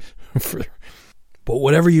 But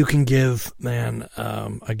whatever you can give, man,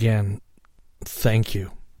 again, thank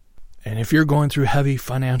you. And if you're going through heavy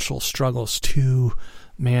financial struggles too,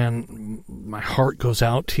 man, my heart goes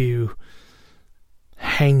out to you.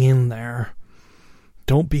 Hang in there.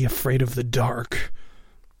 Don't be afraid of the dark.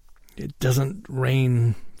 It doesn't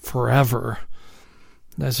rain forever.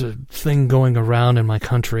 There's a thing going around in my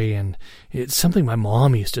country, and it's something my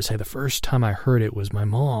mom used to say. The first time I heard it was my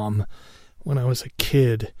mom when I was a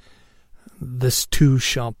kid. This too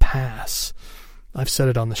shall pass. I've said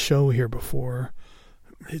it on the show here before.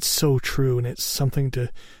 It's so true, and it's something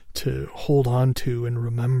to hold on to and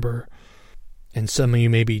remember. And some of you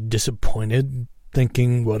may be disappointed,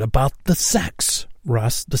 thinking, what about the sex,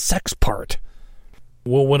 Russ? The sex part.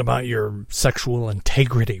 Well, what about your sexual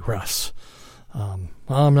integrity, Russ? I'm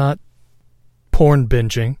not porn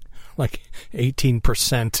binging, like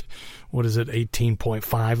 18%. What is it,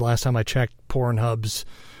 18.5? Last time I checked, Pornhub's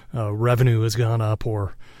revenue has gone up,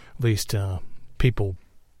 or at least people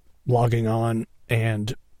logging on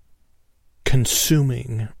and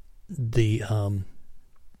consuming the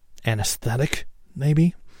anesthetic,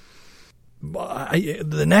 maybe.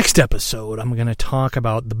 The next episode, I'm going to talk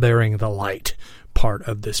about the bearing the light part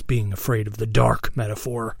of this being afraid of the dark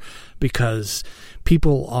metaphor, because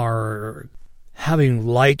people are having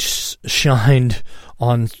lights shined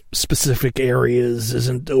on specific areas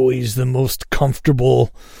isn't always the most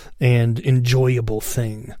comfortable and enjoyable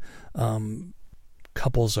thing.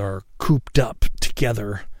 Couples are cooped up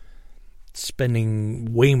together,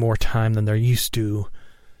 spending way more time than they're used to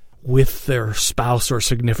with their spouse or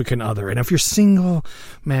significant other. And if you're single,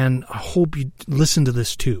 man, I hope you listen to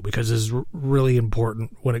this too, because it's really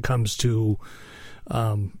important when it comes to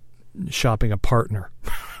shopping a partner,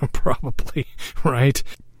 probably, right?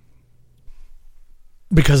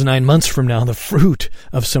 Because 9 months from now, the fruit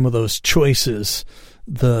of some of those choices,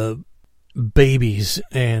 the babies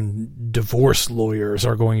and divorce lawyers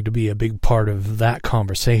are going to be a big part of that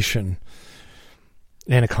conversation.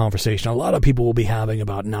 And a conversation a lot of people will be having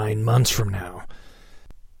about 9 months from now.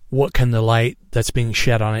 What can the light that's being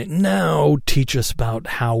shed on it now teach us about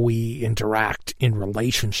how we interact in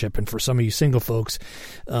relationship? And for some of you single folks,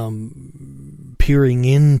 peering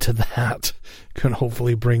into that can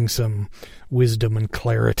hopefully bring some wisdom and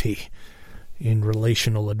clarity in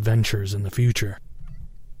relational adventures in the future,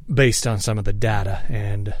 based on some of the data.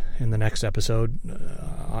 And in the next episode,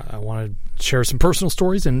 I want to share some personal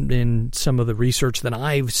stories and some of the research that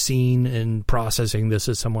I've seen in processing this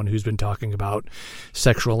as someone who's been talking about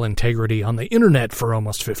sexual integrity on the internet for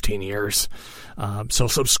almost 15 years. So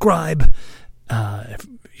subscribe if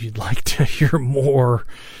you'd like to hear more.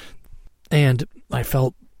 And I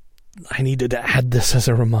felt I needed to add this as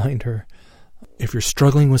a reminder. If you're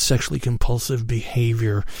struggling with sexually compulsive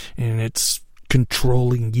behavior and it's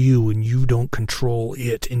controlling you and you don't control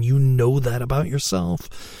it, and you know that about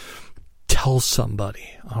yourself, tell somebody,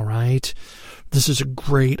 all right? This is a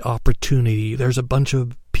great opportunity. There's a bunch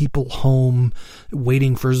of people home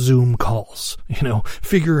waiting for Zoom calls.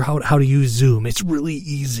 Figure out how to use Zoom. It's really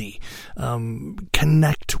easy.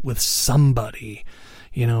 Connect with somebody.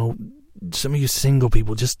 Some of you single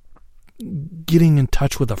people, just getting in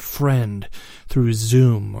touch with a friend through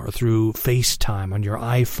Zoom or through FaceTime on your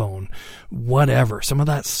iPhone, whatever. Some of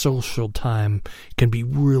that social time can be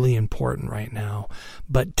really important right now.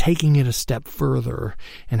 But taking it a step further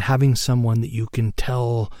and having someone that you can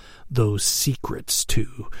tell those secrets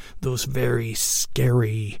to, those very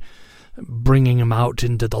scary, bringing them out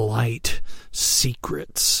into the light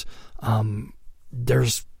secrets.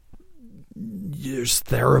 There's there's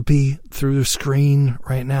therapy through the screen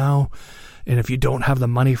right now. And if you don't have the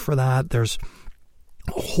money for that, there's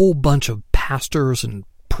a whole bunch of pastors and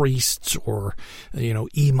priests or,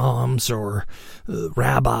 imams or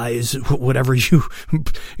rabbis, whatever you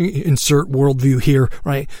insert worldview here,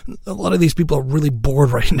 right? A lot of these people are really bored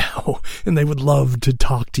right now, and they would love to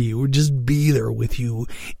talk to you or just be there with you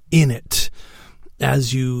in it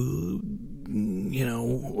as you,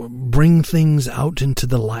 bring things out into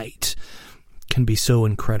the light. Can be so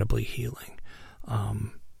incredibly healing.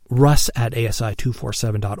 Russ at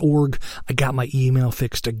ASI247.org. I got my email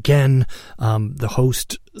fixed again. The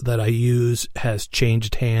host that I use has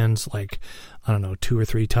changed hands 2 or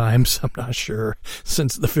 3 times. I'm not sure,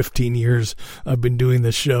 since the 15 years I've been doing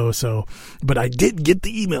this show. But I did get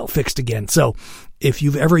the email fixed again. So if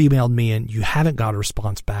you've ever emailed me and you haven't got a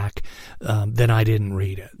response back, then I didn't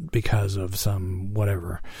read it because of some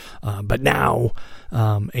whatever. But now,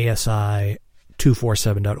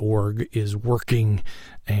 ASI247.org is working,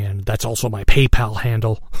 and that's also my PayPal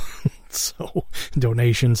handle. So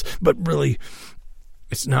donations, but really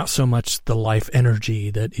it's not so much the life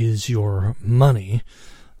energy that is your money,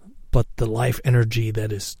 but the life energy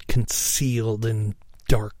that is concealed in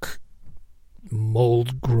dark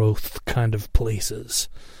mold growth kind of places.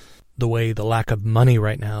 The way the lack of money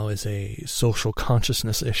right now is a social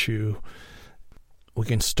consciousness issue, we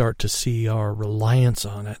can start to see our reliance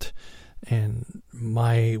on it. And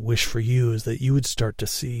my wish for you is that you would start to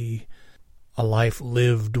see a life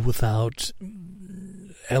lived without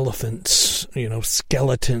elephants,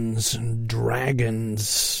 skeletons and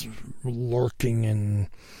dragons lurking in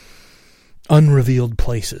unrevealed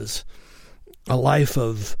places. A life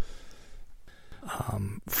of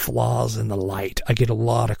flaws in the light. I get a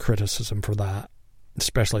lot of criticism for that,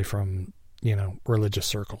 especially from, religious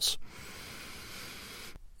circles.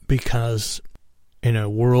 Because in a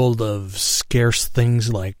world of scarce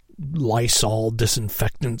things like Lysol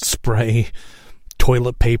disinfectant spray,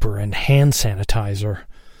 toilet paper, and hand sanitizer,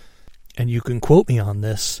 and you can quote me on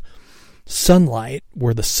this, sunlight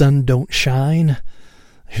where the sun don't shine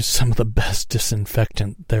is some of the best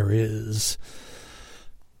disinfectant there is.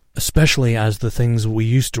 Especially as the things we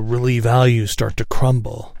used to really value start to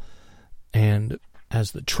crumble, and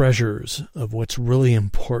as the treasures of what's really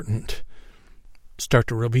important start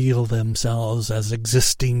to reveal themselves as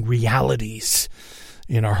existing realities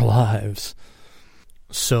in our lives.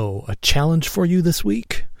 So, a challenge for you this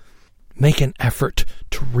week: make an effort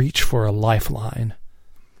to reach for a lifeline.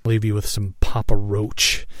 I'll leave you with some Papa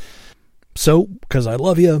Roach. So, because I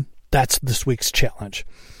love you, that's this week's challenge.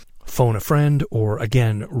 Phone a friend, or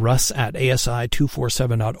again, Russ at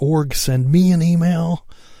ASI247.org. Send me an email.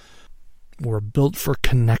 We're built for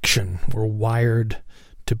connection. We're wired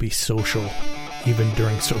to be social, even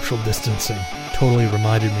during social distancing. Totally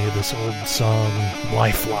reminded me of this old song,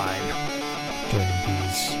 Lifeline, during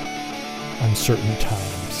these uncertain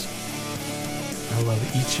times. I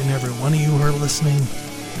love each and every one of you who are listening,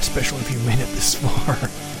 especially if you made it this far.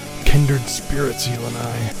 Kindred spirits, you and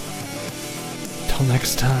I. Till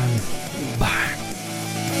next time, bye.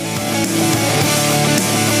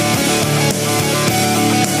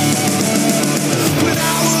 When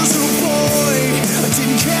I was a boy, I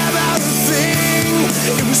didn't care about a thing.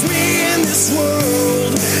 It was me in this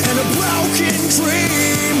world and a broken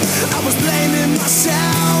dream. I was blaming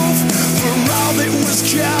myself for all that was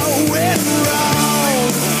going wrong.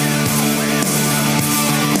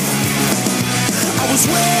 I was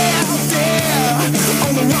way out there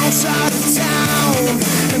on the wrong side of town,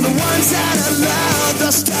 and the ones that I loved, I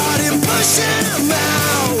started pushing them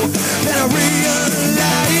out. Then I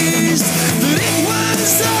realized that it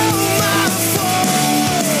was all my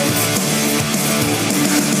fault.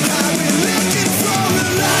 I've been looking for a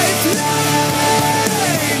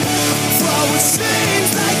lifeline for what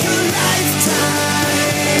seems like a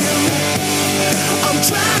lifetime. I'm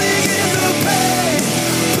drowning in the pain,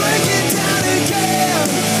 breaking down again,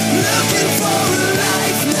 looking for a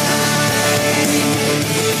lifeline.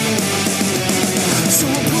 So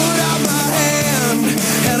I put out my hand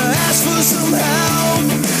and I asked for some help.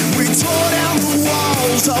 We tore down the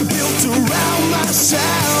walls I built around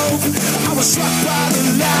myself. I was struck by the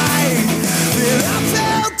light, then I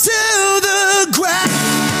fell to the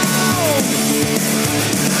ground.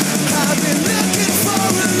 I've been looking for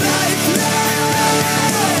a lifeline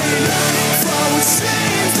for what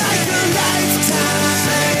seems like a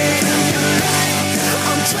lifetime.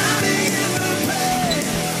 I'm drowning in the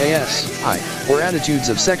pain. ASI, or Attitudes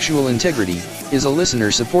of Sexual Integrity, is a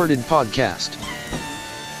listener-supported podcast.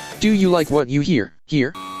 Do you like what you hear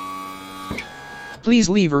here? Please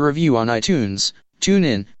leave a review on iTunes,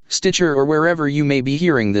 TuneIn, Stitcher, or wherever you may be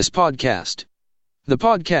hearing this podcast. The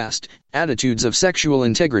podcast, Attitudes of Sexual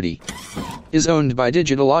Integrity, is owned by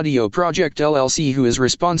Digital Audio Project LLC, who is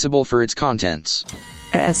responsible for its contents.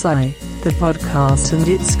 ASI, the podcast and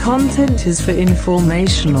its content is for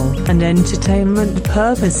informational and entertainment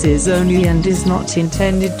purposes only and is not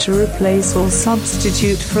intended to replace or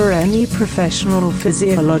substitute for any professional,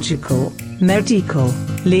 physiological, medical,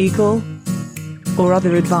 legal, or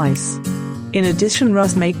other advice. In addition,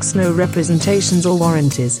 Russ makes no representations or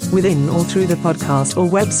warranties within or through the podcast or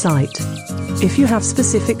website. If you have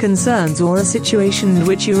specific concerns or a situation in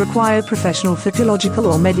which you require professional physiological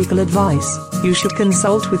or medical advice, you should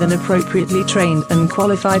consult with an appropriately trained and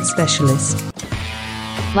qualified specialist.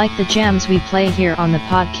 Like the jams we play here on the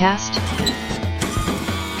podcast?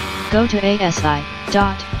 Go to asi.org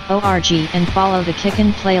and follow the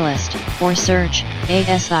Kickin' playlist, or search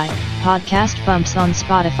ASI Podcast Bumps on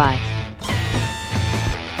Spotify.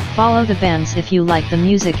 Follow the bands if you like the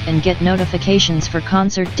music and get notifications for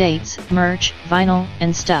concert dates, merch, vinyl,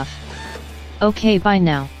 and stuff. Okay, bye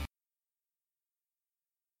now.